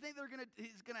really think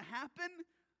it's going to happen.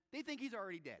 They think he's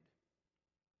already dead.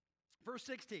 Verse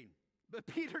 16. But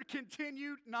Peter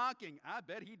continued knocking. I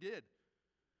bet he did.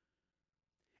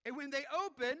 And when they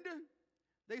opened,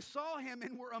 they saw him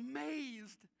and were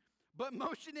amazed. But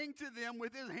motioning to them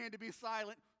with his hand to be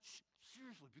silent,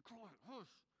 seriously, be quiet, hush.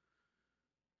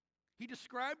 He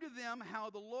described to them how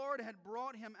the Lord had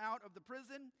brought him out of the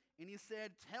prison, and he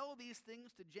said, tell these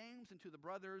things to James and to the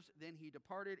brothers. Then he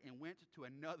departed and went to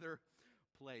another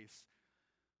place.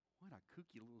 What a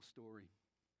kooky little story.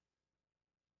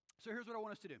 So here's what I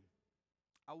want us to do.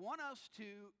 I want us to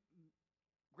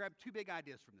grab two big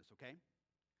ideas from this, okay?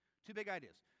 Two big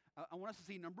ideas. I want us to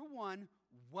see, number one,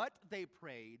 what they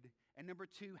prayed, and number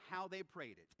two, how they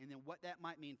prayed it, and then what that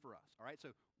might mean for us, all right? So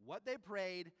what they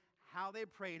prayed, how they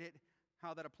prayed it,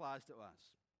 how that applies to us.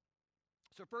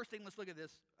 So first thing, let's look at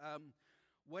this.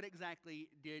 What exactly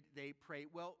did they pray?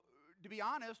 Well, to be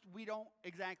honest, we don't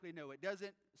exactly know. It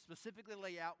doesn't specifically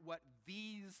lay out what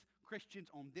these Christians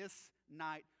on this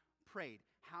night prayed.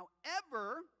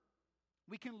 However,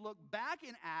 we can look back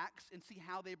in Acts and see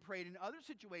how they prayed in other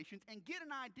situations and get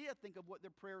an idea, think of what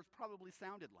their prayers probably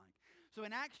sounded like. So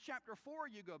in Acts chapter 4,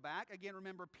 you go back. Again,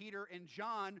 remember Peter and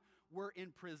John were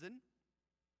in prison.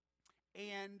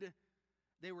 And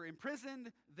they were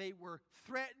imprisoned, they were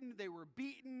threatened, they were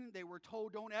beaten, they were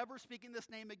told, don't ever speak in this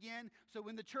name again. So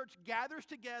when the church gathers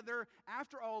together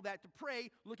after all that to pray,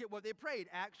 look at what they prayed.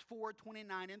 Acts 4,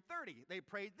 29 and 30. They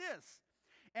prayed this.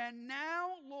 And now,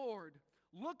 Lord,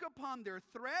 look upon their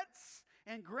threats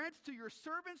and grant to your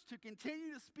servants to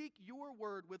continue to speak your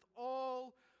word with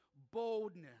all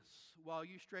boldness while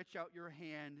you stretch out your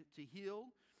hand to heal,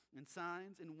 and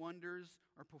signs and wonders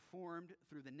are performed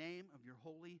through the name of your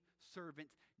holy servant,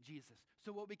 Jesus.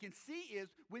 So what we can see is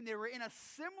when they were in a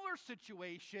similar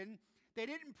situation, they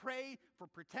didn't pray for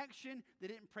protection. They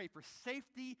didn't pray for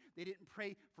safety. They didn't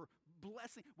pray for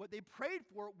blessing. What they prayed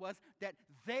for was that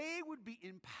they would be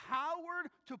empowered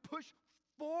to push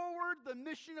forward the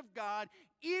mission of God,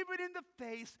 even in the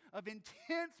face of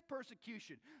intense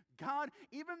persecution. God,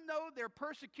 even though their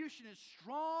persecution is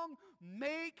strong,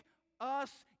 make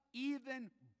us even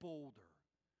bolder.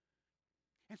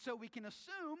 And so we can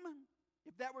assume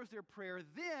if that was their prayer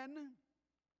then,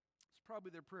 it's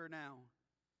probably their prayer now.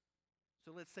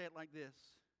 So let's say it like this.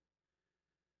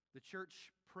 The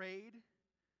church prayed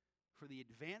for the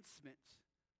advancement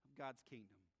of God's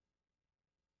kingdom.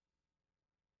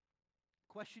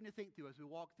 Question to think through as we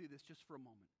walk through this just for a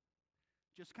moment.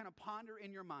 Just kind of ponder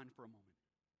in your mind for a moment.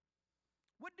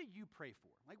 What do you pray for?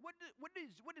 Like, what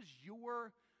does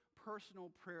your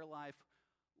personal prayer life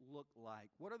look like?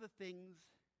 What are the things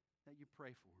that you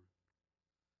pray for?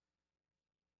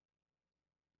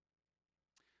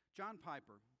 John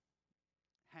Piper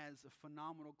has a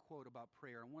phenomenal quote about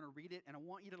prayer. I want to read it, and I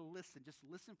want you to listen. Just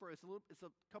listen for it. It's a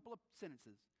couple of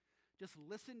sentences. Just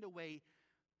listen to the way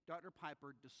Dr.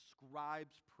 Piper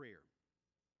describes prayer.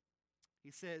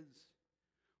 He says,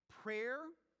 prayer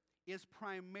is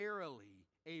primarily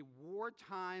a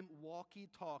wartime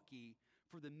walkie-talkie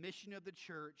for the mission of the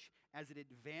church as it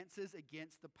advances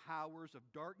against the powers of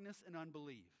darkness and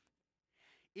unbelief.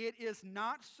 It is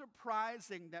not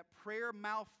surprising that prayer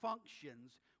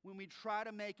malfunctions when we try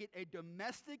to make it a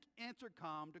domestic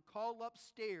intercom to call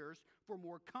upstairs for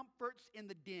more comforts in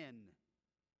the den.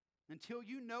 Until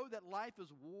you know that life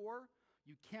is war,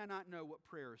 you cannot know what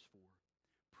prayer is for.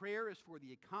 Prayer is for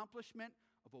the accomplishment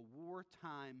of a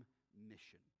wartime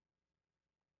mission.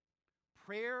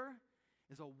 Prayer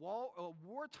is a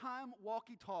wartime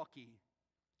walkie-talkie,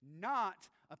 not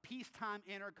a peacetime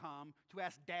intercom to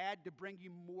ask Dad to bring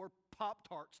you more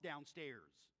Pop-Tarts downstairs.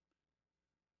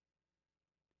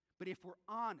 But if we're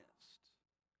honest,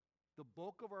 the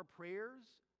bulk of our prayers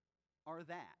are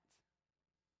that.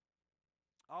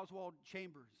 Oswald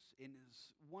Chambers, in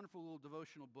his wonderful little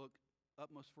devotional book,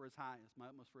 Utmost for His Highest, My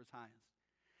Utmost for His Highest,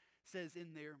 says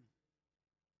in there,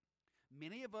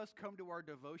 many of us come to our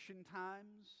devotion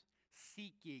times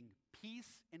seeking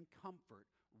peace and comfort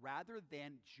rather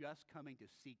than just coming to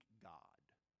seek God.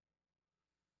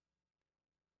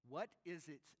 What is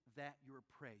it that you're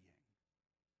praying?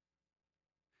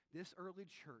 This early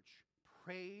church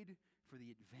prayed for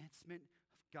the advancement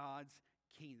of God's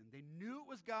kingdom. They knew it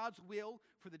was God's will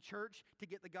for the church to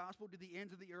get the gospel to the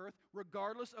ends of the earth,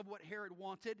 regardless of what Herod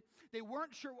wanted. They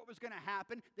weren't sure what was going to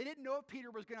happen. They didn't know if Peter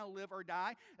was going to live or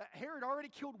die. Herod already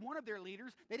killed one of their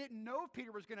leaders. They didn't know if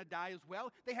Peter was going to die as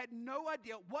well. They had no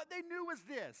idea. What they knew was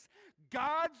this: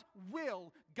 God's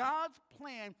will, God's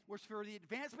plan was for the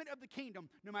advancement of the kingdom.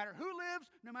 No matter who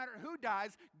lives, no matter who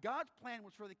dies, God's plan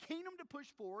was for the kingdom to push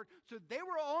forward. So they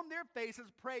were on their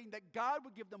faces praying that God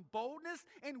would give them boldness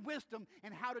and wisdom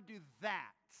and how to do that.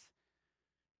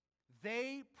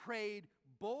 They prayed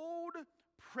bold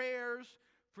prayers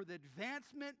for the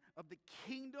advancement of the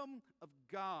kingdom of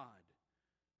God.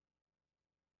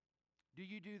 Do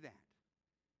you do that?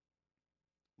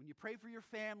 When you pray for your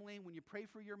family, when you pray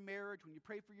for your marriage, when you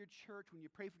pray for your church, when you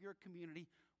pray for your community,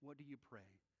 what do you pray?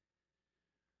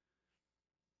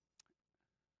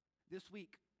 This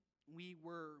week, we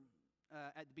were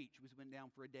at the beach. We went down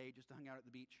for a day just to hang out at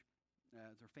the beach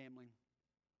as our family.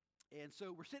 And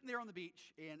so we're sitting there on the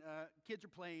beach, and kids are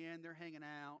playing, they're hanging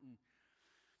out, and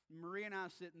Maria and I are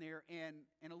sitting there, and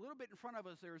a little bit in front of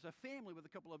us, there's a family with a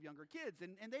couple of younger kids,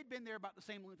 and they'd been there about the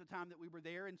same length of time that we were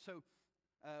there, and so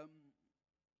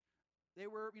they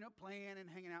were, playing and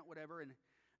hanging out, whatever,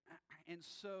 and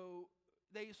so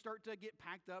they start to get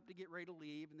packed up to get ready to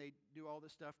leave, and they do all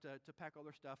this stuff to pack all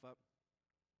their stuff up.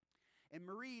 And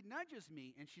Marie nudges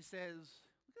me, and she says,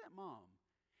 "Look at that mom."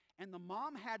 And the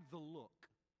mom had the look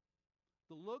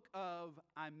of,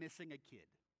 I'm missing a kid,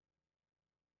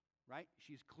 right?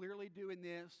 She's clearly doing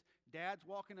this. Dad's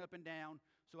walking up and down.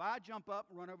 So I jump up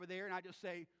and run over there, and I just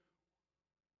say,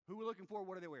 "Who are we looking for?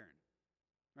 What are they wearing?"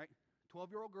 Right?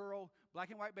 12-year-old girl, black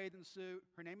and white bathing suit.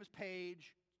 Her name is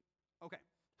Paige. Okay.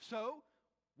 So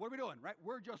what are we doing, right?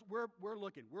 We're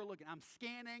looking. We're looking. I'm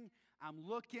scanning. I'm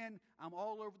looking. I'm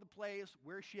all over the place.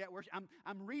 Where's she at?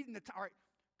 I'm reading all right.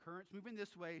 Current's moving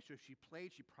this way, so if she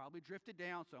played, she probably drifted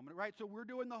down. So so we're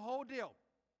doing the whole deal.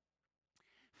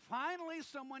 Finally,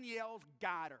 someone yells,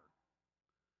 "Got her."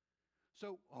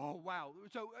 So, oh, wow.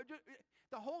 So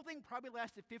the whole thing probably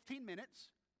lasted 15 minutes,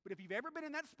 but if you've ever been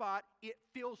in that spot, it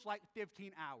feels like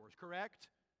 15 hours, correct?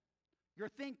 You're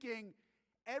thinking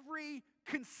every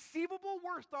conceivable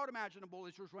worst thought imaginable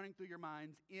is just running through your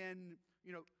minds in,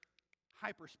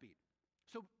 hyperspeed.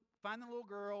 So find the little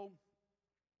girl.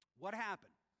 What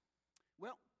happened?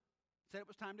 Well, said it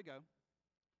was time to go.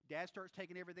 Dad starts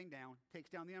taking everything down, takes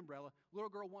down the umbrella. Little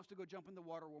girl wants to go jump in the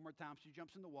water one more time. She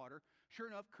jumps in the water. Sure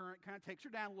enough, current kind of takes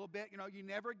her down a little bit. You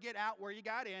never get out where you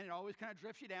got in. It always kind of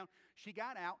drifts you down. She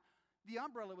got out. The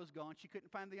umbrella was gone. She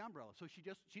couldn't find the umbrella. So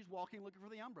she's walking looking for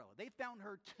the umbrella. They found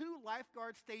her 2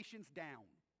 lifeguard stations down.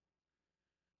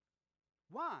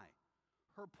 Why?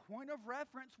 Her point of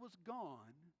reference was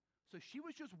gone, so she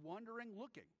was just wandering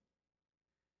looking.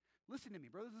 Listen to me,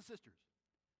 brothers and sisters.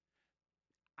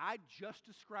 I just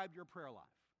described your prayer life.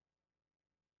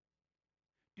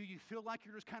 Do you feel like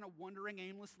you're just kind of wandering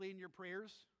aimlessly in your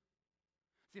prayers?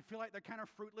 Do you feel like they're kind of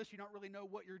fruitless? You don't really know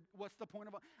what's the point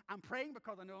of it? I'm praying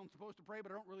because I know I'm supposed to pray,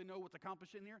 but I don't really know what's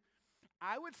accomplished in here.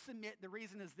 I would submit the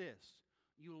reason is this.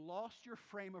 You lost your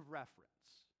frame of reference.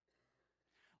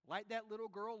 Like that little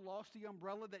girl lost the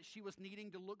umbrella that she was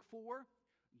needing to look for,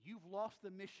 you've lost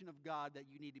the mission of God that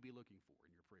you need to be looking for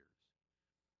in your prayers.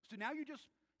 So now you're just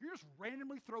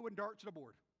randomly throwing darts at a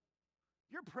board.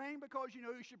 You're praying because you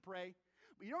know you should pray,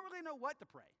 but you don't really know what to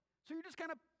pray. So you're just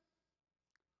kind of,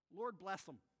 Lord bless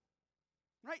them.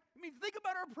 Right? I mean, think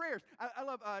about our prayers. I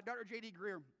love Dr. J.D.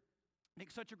 Greer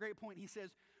makes such a great point. He says,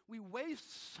 we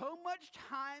waste so much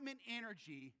time and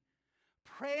energy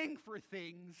praying for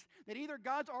things that either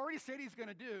God's already said he's going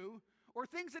to do or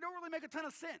things that don't really make a ton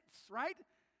of sense, right?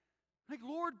 Like,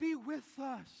 Lord, be with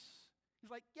us. He's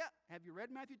like, yeah, have you read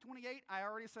Matthew 28? I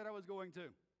already said I was going to.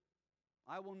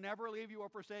 I will never leave you or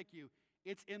forsake you.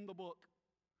 It's in the book.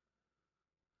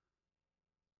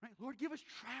 Right? Lord, give us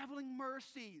traveling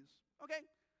mercies. Okay?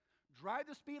 Drive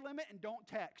the speed limit and don't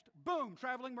text. Boom,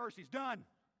 traveling mercies, done.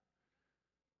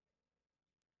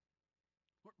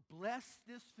 Lord, bless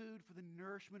this food for the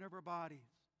nourishment of our bodies.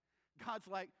 God's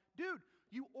like, dude,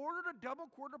 you ordered a double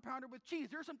quarter pounder with cheese.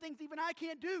 There are some things even I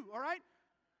can't do, all right?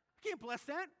 I can't bless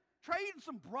that. Try eating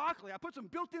some broccoli. I put some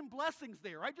built-in blessings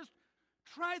there, right? Just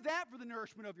try that for the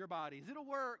nourishment of your bodies. It'll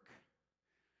work.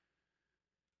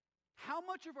 How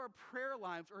much of our prayer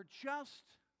lives are just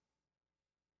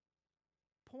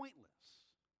pointless,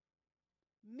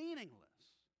 meaningless,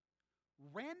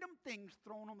 random things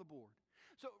thrown on the board?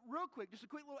 So real quick, just a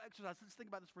quick little exercise. Let's think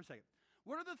about this for a second.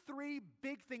 What are the three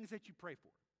big things that you pray for?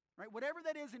 Right? Whatever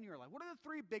that is in your life, what are the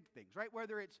three big things, right?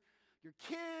 Whether it's your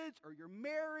kids or your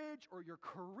marriage or your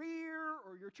career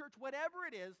or your church, whatever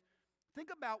it is, think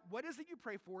about what is it you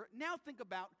pray for. Now think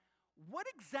about what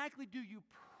exactly do you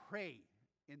pray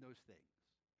in those things?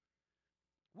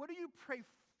 What do you pray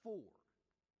for?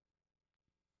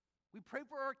 We pray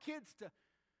for our kids to,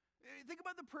 think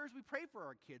about the prayers we pray for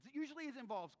our kids. It usually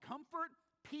involves comfort,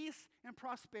 peace, and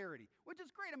prosperity, which is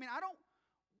great. I mean, I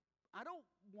don't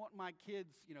want my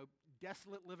kids,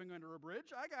 desolate living under a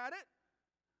bridge. I got it.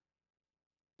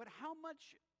 But how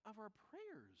much of our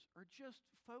prayers are just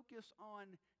focused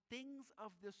on things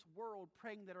of this world,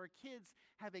 praying that our kids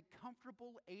have a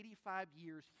comfortable 85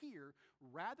 years here,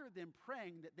 rather than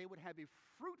praying that they would have a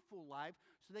fruitful life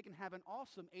so they can have an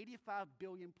awesome 85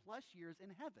 billion plus years in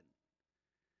heaven?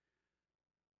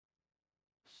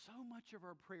 So much of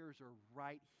our prayers are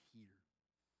right here.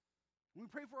 When we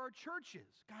pray for our churches,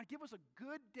 God, give us a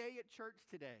good day at church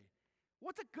today.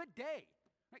 What's a good day?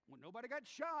 Like, when nobody got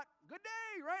shot, good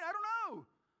day, right? I don't know.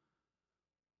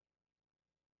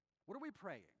 What are we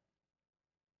praying?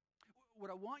 What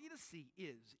I want you to see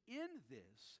is, in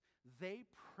this, they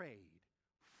prayed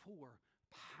for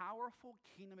powerful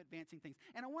kingdom advancing things.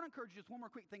 And I want to encourage you just one more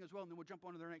quick thing as well, and then we'll jump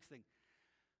on to the next thing.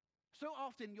 So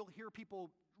often you'll hear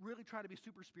people really try to be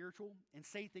super spiritual and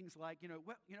say things like,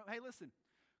 hey, listen,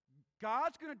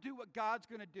 God's going to do what God's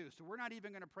going to do, so we're not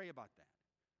even going to pray about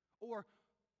that. Or,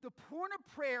 the point of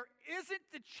prayer isn't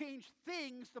to change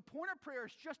things. The point of prayer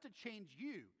is just to change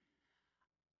you.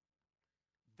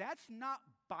 That's not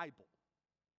Bible.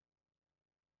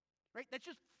 Right? That's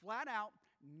just flat out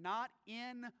not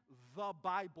in the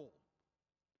Bible.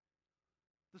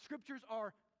 The scriptures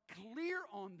are clear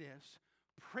on this.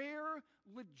 Prayer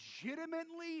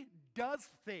legitimately does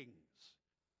things.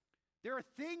 There are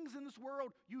things in this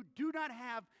world you do not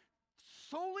have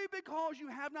solely because you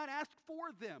have not asked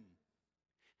for them.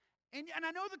 And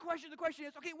I know the question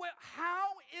is, okay, well,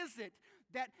 how is it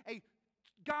that a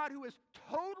God who is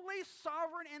totally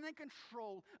sovereign and in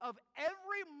control of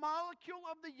every molecule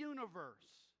of the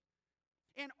universe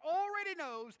and already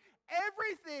knows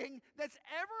everything that's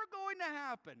ever going to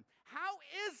happen, how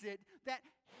is it that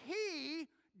he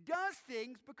does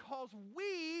things because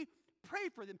we pray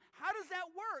for them? How does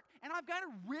that work? And I've got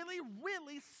a really,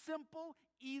 really simple,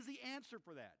 easy answer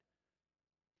for that.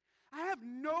 I have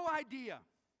no idea.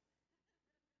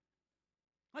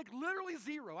 Like literally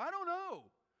zero. I don't know.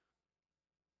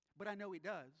 But I know he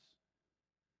does.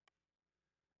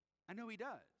 I know he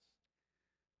does.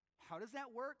 How does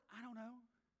that work? I don't know.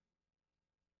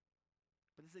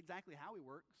 But this is exactly how he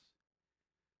works.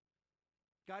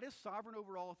 God is sovereign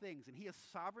over all things, and he has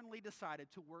sovereignly decided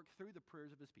to work through the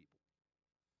prayers of his people.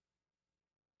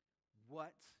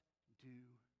 What do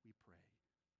we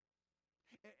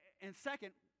pray? And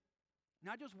second,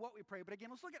 not just what we pray, but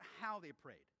again, let's look at how they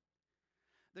prayed.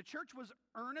 The church was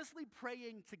earnestly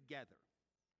praying together.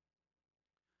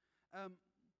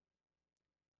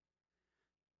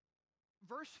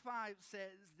 Verse 5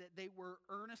 says that they were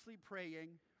earnestly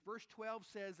praying. Verse 12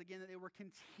 says again that they were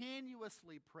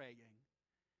continuously praying.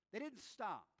 They didn't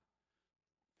stop.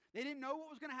 They didn't know what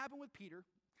was going to happen with Peter.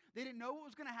 They didn't know what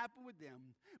was going to happen with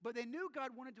them. But they knew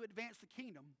God wanted to advance the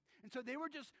kingdom. And so they were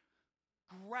just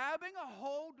grabbing a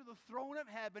hold to the throne of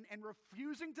heaven and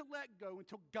refusing to let go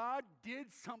until God did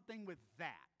something with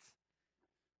that.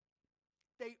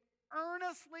 They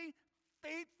earnestly,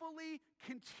 faithfully,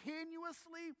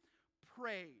 continuously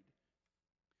prayed.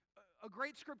 A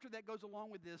great scripture that goes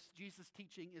along with this Jesus'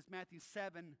 teaching is Matthew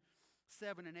 7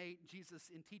 and 8. Jesus,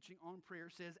 in teaching on prayer,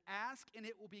 says, "Ask and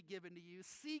it will be given to you.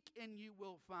 Seek and you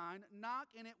will find. Knock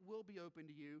and it will be opened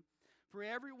to you. For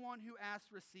everyone who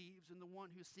asks receives, and the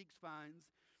one who seeks finds,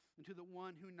 and to the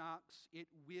one who knocks it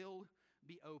will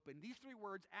be opened." These three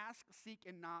words, ask, seek,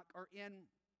 and knock, are in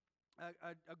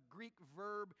a Greek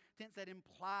verb tense that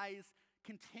implies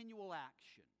continual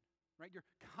action. Right? You're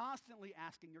constantly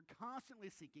asking, you're constantly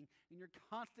seeking, and you're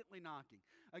constantly knocking.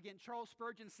 Again, Charles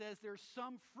Spurgeon says there's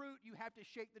some fruit you have to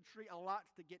shake the tree a lot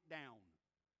to get down.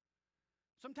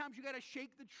 Sometimes you got to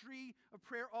shake the tree of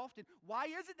prayer often. Why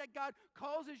is it that God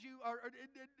causes you or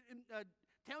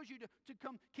tells you to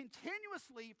come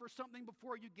continuously for something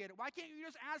before you get it? Why can't you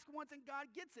just ask once and God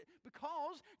gets it?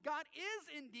 Because God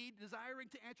is indeed desiring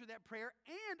to answer that prayer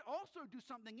and also do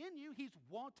something in you. He's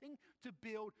wanting to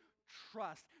build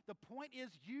trust. The point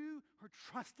is you are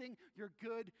trusting your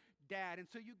good dad. And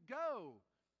so you go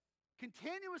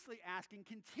continuously asking,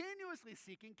 continuously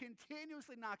seeking,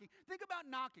 continuously knocking. Think about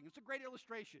knocking. It's a great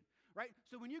illustration, right?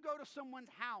 So when you go to someone's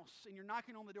house and you're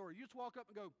knocking on the door, you just walk up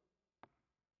and go,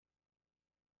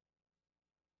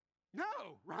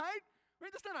 no, right?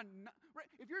 Right? That's not right?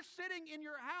 If you're sitting in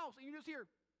your house and you just hear,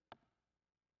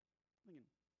 thinking,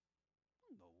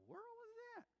 what in the world is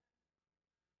that?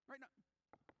 Right? No.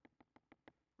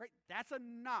 Right? That's a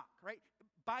knock, right?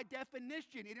 By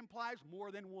definition, it implies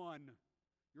more than one.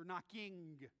 You're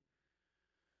knocking.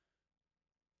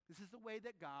 This is the way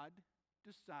that God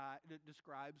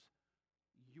describes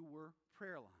your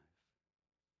prayer life.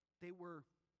 They were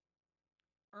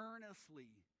earnestly,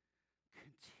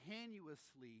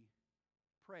 continuously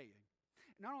praying.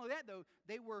 Not only that, though,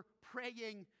 they were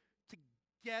praying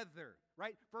together,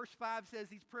 right? Verse 5 says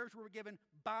these prayers were given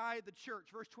by the church.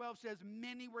 Verse 12 says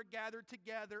many were gathered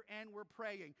together and were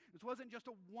praying. This wasn't just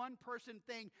a one-person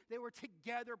thing. They were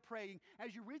together praying.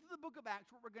 As you read through the book of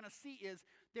Acts, what we're going to see is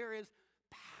there is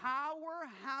power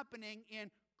happening in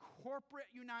corporate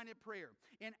united prayer.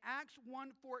 In Acts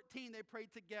 1:14, they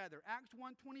prayed together. Acts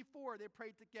 1:24, they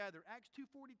prayed together. Acts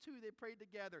 2:42, they prayed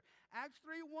together. Acts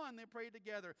 3:1, they prayed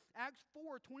together. Acts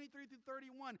 4:23 through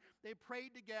 31, they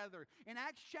prayed together. In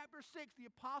Acts chapter 6, the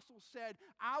apostles said,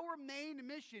 our main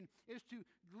mission is to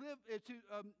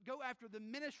go after the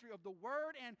ministry of the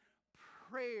word and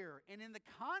prayer. And in the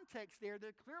context there,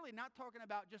 they're clearly not talking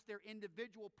about just their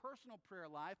individual personal prayer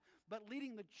life, but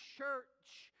leading the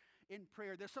church in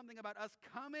prayer. There's something about us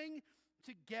coming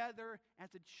together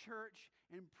as a church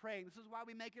and praying. This is why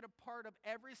we make it a part of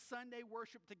every Sunday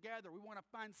worship together. We want to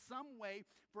find some way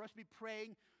for us to be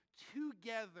praying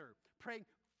together, praying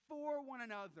for one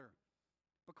another,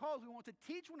 because we want to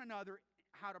teach one another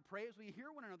how to pray as we hear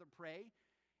one another pray.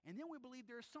 And then we believe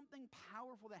there's something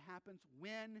powerful that happens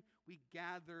when we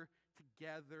gather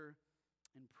together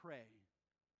and pray.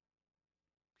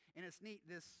 And it's neat,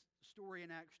 this story in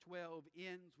Acts 12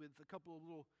 ends with a couple of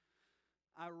little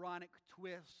ironic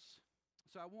twists.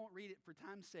 So I won't read it for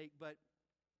time's sake, but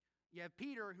you have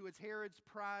Peter, who is Herod's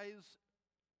prize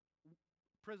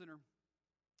prisoner.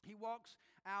 He walks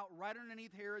out right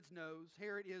underneath Herod's nose.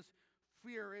 Herod is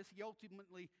furious. He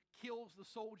ultimately kills the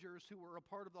soldiers who were a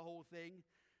part of the whole thing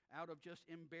out of just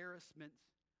embarrassment.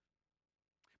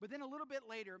 But then a little bit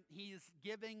later, he's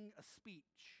giving a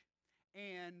speech.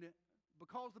 And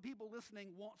because the people listening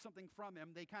want something from him,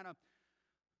 they kind of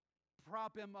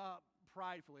prop him up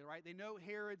pridefully, right? They know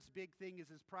Herod's big thing is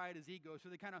his pride, his ego, so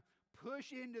they kind of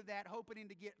push into that, hoping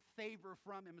to get favor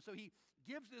from him. So he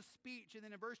gives this speech, and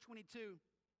then in verse 22,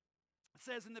 it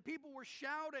says, and the people were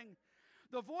shouting,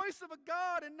 the voice of a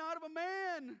God and not of a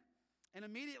man. And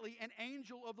immediately an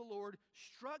angel of the Lord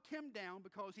struck him down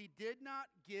because he did not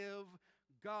give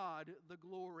God the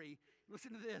glory.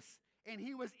 Listen to this. And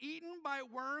he was eaten by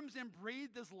worms and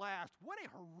breathed his last. What a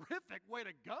horrific way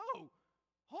to go.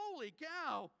 Holy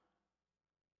cow.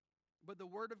 But the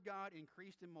word of God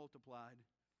increased and multiplied.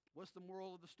 What's the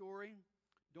moral of the story?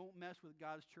 Don't mess with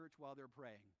God's church while they're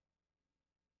praying.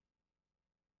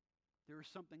 There is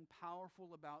something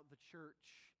powerful about the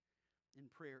church in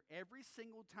prayer. Every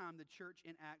single time the church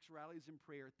in Acts rallies in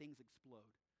prayer, things explode.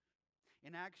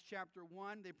 In Acts chapter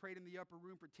 1, they prayed in the upper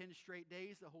room for 10 straight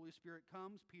days. The Holy Spirit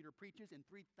comes, Peter preaches, and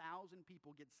 3,000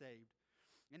 people get saved.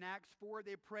 In Acts 4,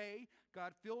 they pray.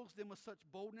 God fills them with such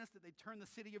boldness that they turn the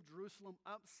city of Jerusalem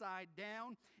upside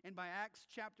down. And by Acts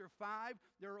chapter 5,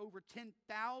 there are over 10,000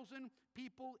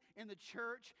 people in the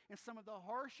church. And some of the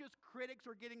harshest critics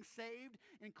are getting saved,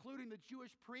 including the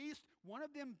Jewish priest, one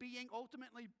of them being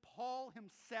ultimately Paul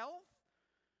himself.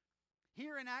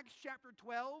 Here in Acts chapter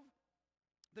 12,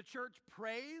 the church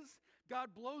prays.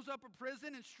 God blows up a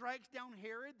prison and strikes down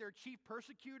Herod, their chief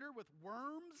persecutor, with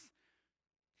worms.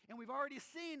 And we've already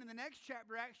seen in the next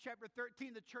chapter, Acts chapter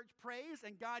 13, the church prays,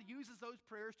 and God uses those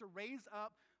prayers to raise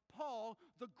up Paul,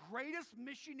 the greatest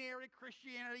missionary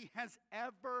Christianity has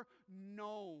ever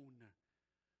known.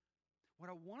 What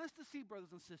I want us to see,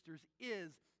 brothers and sisters,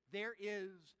 is there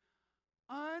is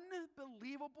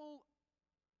unbelievable,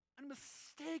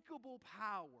 unmistakable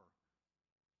power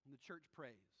when the church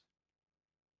prays.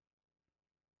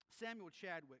 Samuel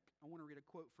Chadwick, I want to read a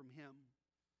quote from him.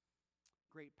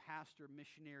 Great pastor,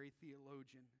 missionary,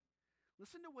 theologian.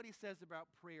 Listen to what he says about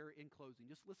prayer in closing.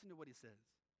 Just listen to what he says.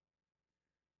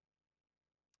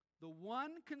 The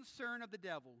one concern of the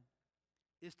devil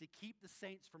is to keep the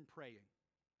saints from praying.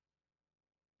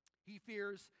 He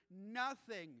fears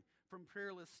nothing from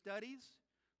prayerless studies,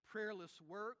 prayerless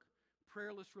work,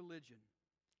 prayerless religion.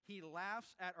 He laughs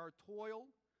at our toil,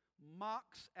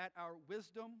 mocks at our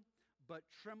wisdom, but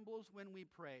trembles when we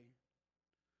pray.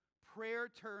 Prayer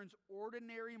turns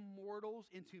ordinary mortals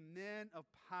into men of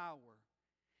power.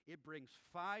 It brings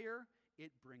fire,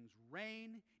 it brings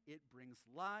rain, it brings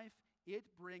life, it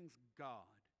brings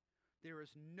God. There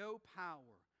is no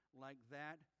power like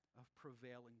that of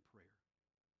prevailing prayer.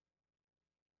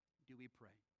 Do we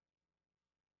pray?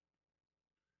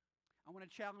 I want to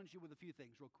challenge you with a few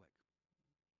things real quick.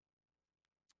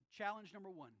 Challenge number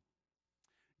 1.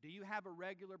 Do you have a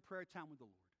regular prayer time with the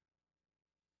Lord?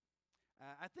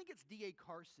 I think it's D.A.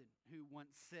 Carson who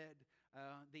once said,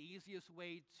 the easiest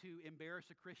way to embarrass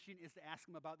a Christian is to ask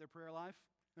them about their prayer life.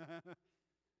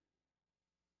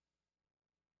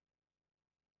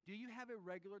 Do you have a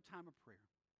regular time of prayer?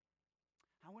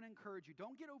 I want to encourage you,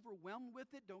 don't get overwhelmed with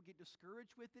it, don't get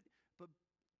discouraged with it, but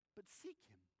seek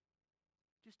Him.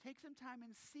 Just take some time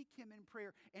and seek Him in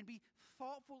prayer and be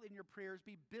thoughtful in your prayers,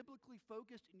 be biblically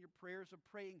focused in your prayers of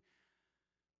praying,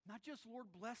 not just Lord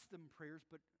bless them prayers,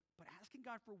 but asking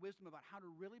God for wisdom about how to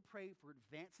really pray for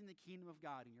advancing the kingdom of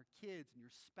God in your kids, in your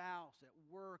spouse, at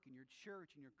work, in your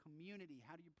church, in your community.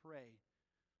 How do you pray?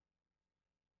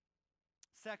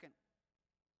 Second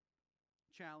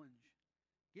challenge,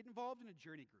 get involved in a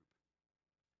journey group.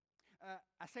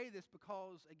 I say this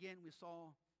because, again, we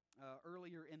saw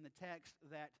earlier in the text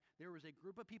that there was a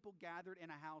group of people gathered in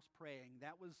a house praying.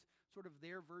 That was sort of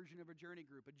their version of a journey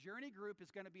group. A journey group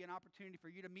is going to be an opportunity for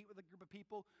you to meet with a group of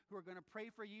people who are going to pray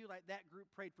for you like that group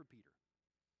prayed for Peter.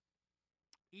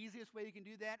 Easiest way you can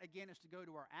do that, again, is to go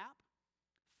to our app,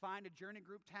 find a journey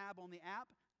group tab on the app,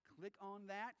 click on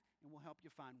that, and we'll help you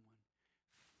find one.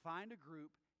 Find a group,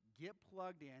 get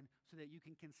plugged in so that you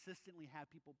can consistently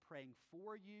have people praying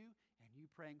for you and you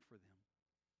praying for them.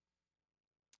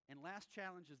 And last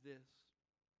challenge is this.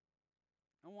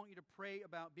 I want you to pray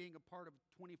about being a part of a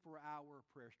 24-hour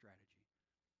prayer strategy.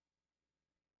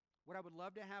 What I would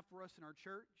love to have for us in our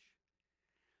church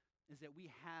is that we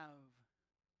have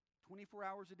 24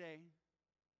 hours a day,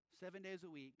 7 days a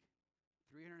week,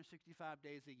 365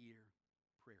 days a year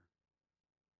prayer.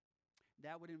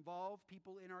 That would involve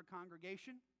people in our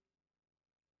congregation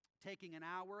taking an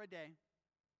hour a day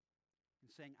and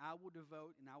saying, I will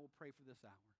devote and I will pray for this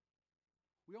hour.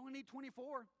 We only need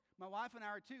 24. My wife and I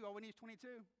are 2. All we need is 22.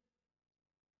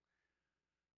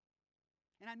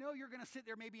 And I know you're going to sit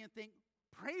there maybe and think,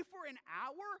 pray for an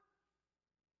hour?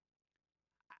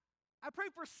 I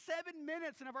prayed for 7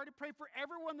 minutes and I've already prayed for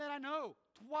everyone that I know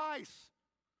twice.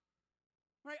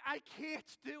 Right? I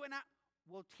can't do it.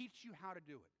 We'll teach you how to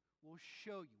do it. We'll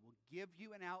show you. We'll give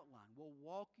you an outline. We'll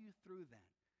walk you through that.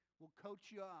 We'll coach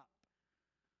you up.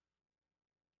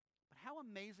 But how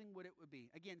amazing would it be?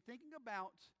 Again, thinking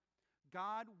about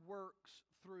God works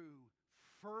through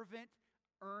fervent,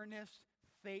 earnest,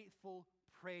 faithful,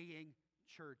 praying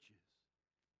churches.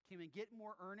 Can we get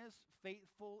more earnest,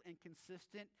 faithful, and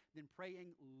consistent than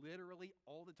praying literally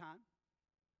all the time?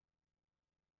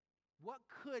 What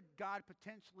could God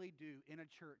potentially do in a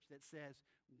church that says,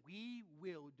 we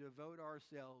will devote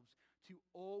ourselves to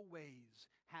always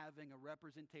having a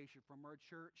representation from our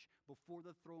church before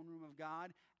the throne room of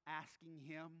God, asking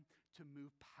Him to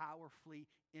move powerfully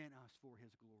in us for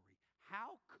His glory?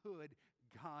 How could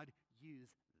God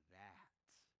use that?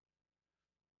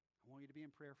 I want you to be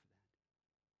in prayer for that.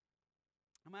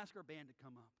 I'm going to ask our band to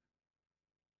come up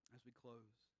as we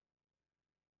close.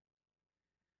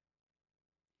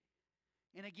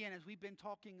 And again, as we've been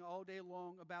talking all day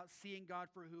long about seeing God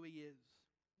for who he is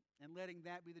and letting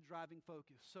that be the driving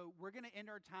focus. So we're going to end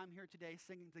our time here today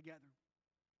singing together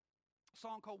a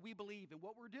song called We Believe. And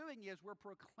what we're doing is we're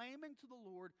proclaiming to the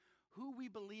Lord who we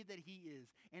believe that he is.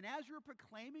 And as you're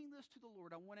proclaiming this to the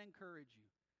Lord, I want to encourage you.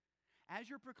 As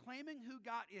you're proclaiming who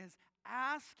God is,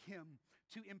 ask him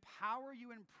to empower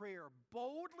you in prayer,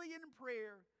 boldly in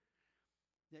prayer,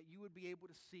 that you would be able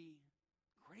to see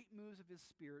great moves of his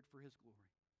Spirit for his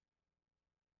glory.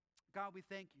 God, we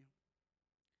thank you.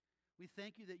 We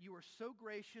thank you that you are so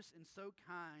gracious and so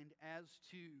kind as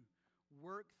to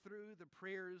work through the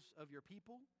prayers of your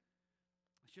people.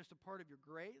 It's just a part of your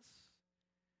grace.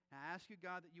 I ask you,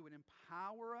 God, that you would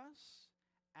empower us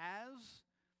as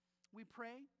we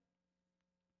pray,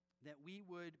 that we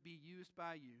would be used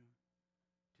by you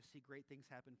to see great things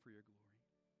happen for your glory.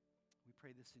 We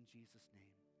pray this in Jesus'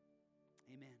 name.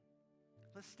 Amen.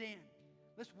 Let's stand.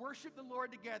 Let's worship the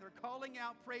Lord together, calling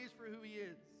out praise for who he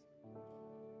is.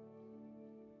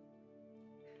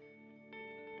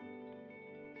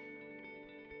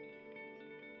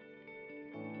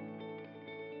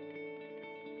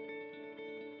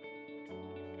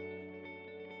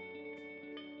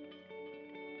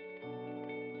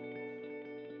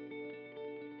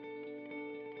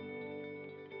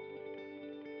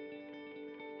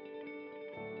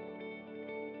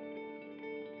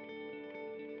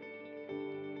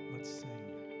 Let's sing.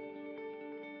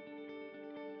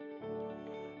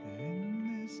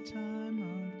 In this time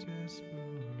of desperation,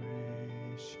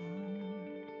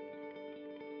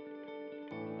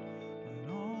 when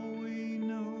all we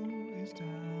know is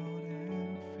doubt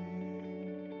and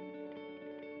fear,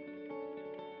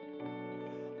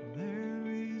 there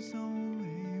is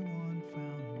only one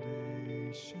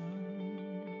foundation.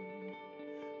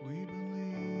 We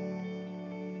believe.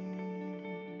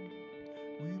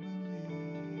 We believe.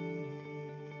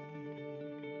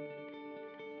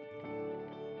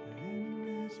 In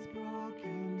this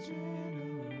broken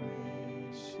generation,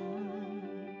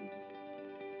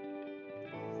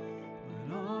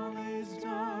 when all is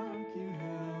dark, you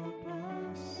help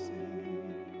us see.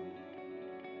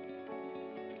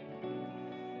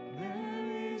 There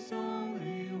is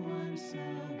only one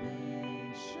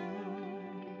salvation.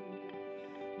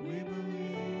 We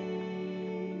believe.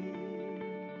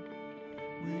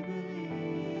 We believe.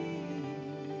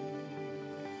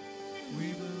 We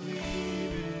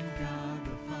believe in God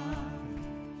the Father.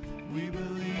 We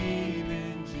believe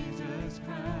in Jesus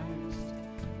Christ.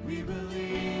 We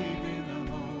believe in the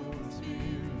Holy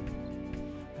Spirit.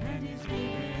 And he's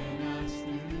given us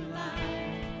new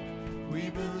life. We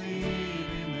believe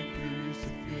in the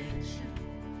crucifixion.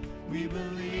 We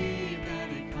believe that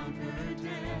he conquered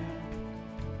death.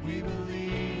 We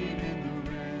believe in the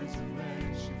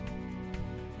resurrection.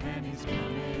 And he's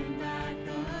coming back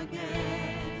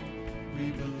again. We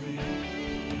believe.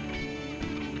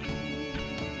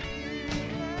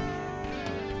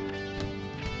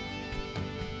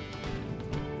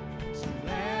 So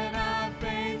let our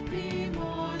faith be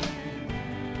more than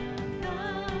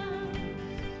anthem,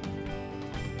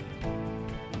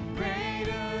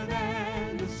 greater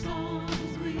than the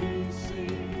songs we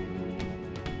sing.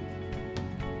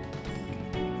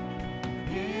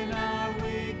 In our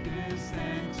weakness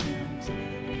and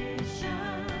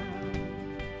temptation,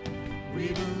 we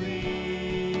believe.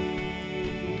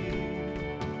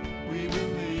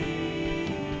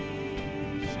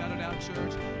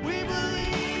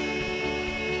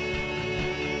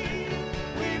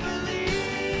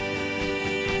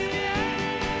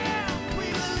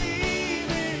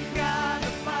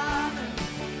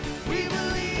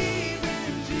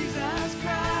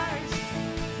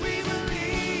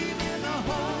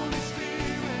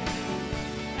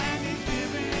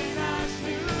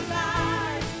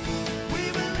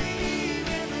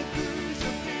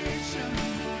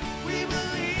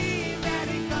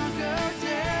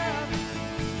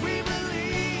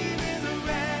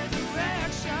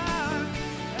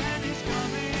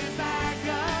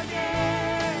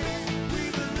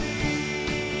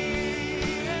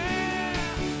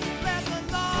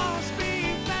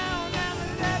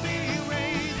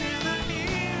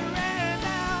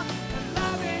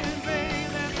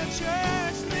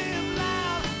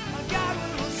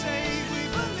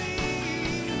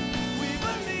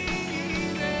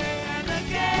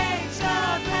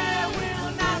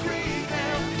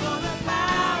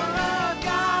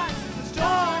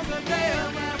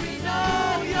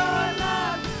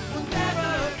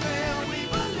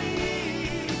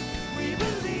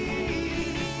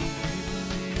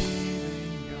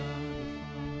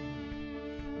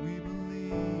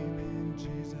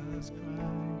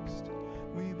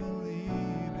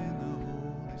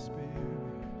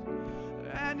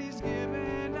 and He's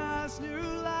given us new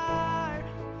life.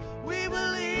 We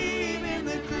believe in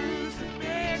the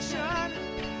crucifixion.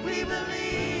 We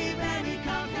believe that He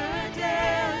conquered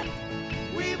death.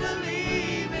 We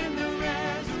believe in the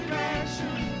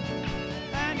resurrection,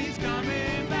 and He's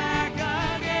coming back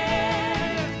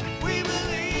again. We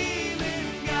believe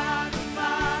in God the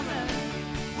Father.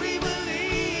 We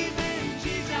believe in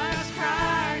Jesus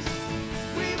Christ.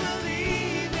 We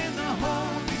believe in the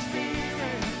Holy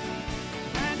Spirit,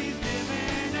 and He's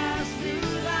given us new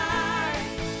life.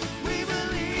 We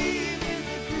believe in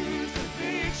the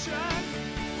crucifixion.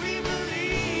 We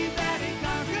believe that He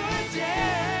conquered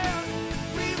death.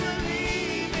 We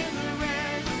believe in the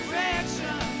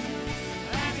resurrection,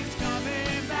 and He's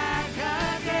coming back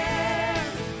again.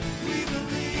 We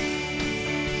believe.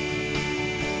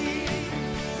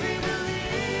 We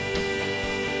believe.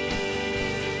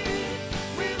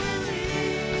 We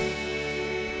believe.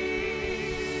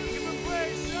 Give Him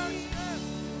praise, church.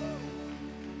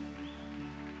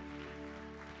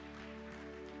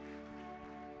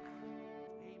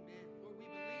 Amen. Lord, we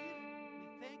believe. We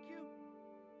thank you.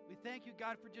 We thank you,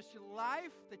 God, for just your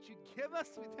life that you give us.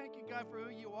 We thank you, God, for who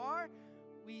you are.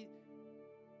 We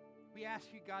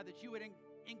ask you, God, that you would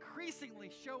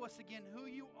increasingly show us again who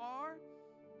you are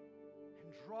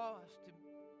and draw us to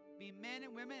be men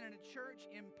and women in a church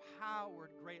empowered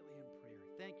greatly in prayer.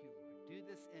 Thank you, Lord. Do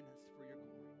this in us for your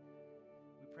glory.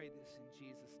 We pray this in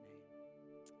Jesus' name.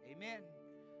 Amen.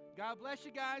 God bless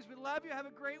you guys. We love you. Have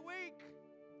a great week.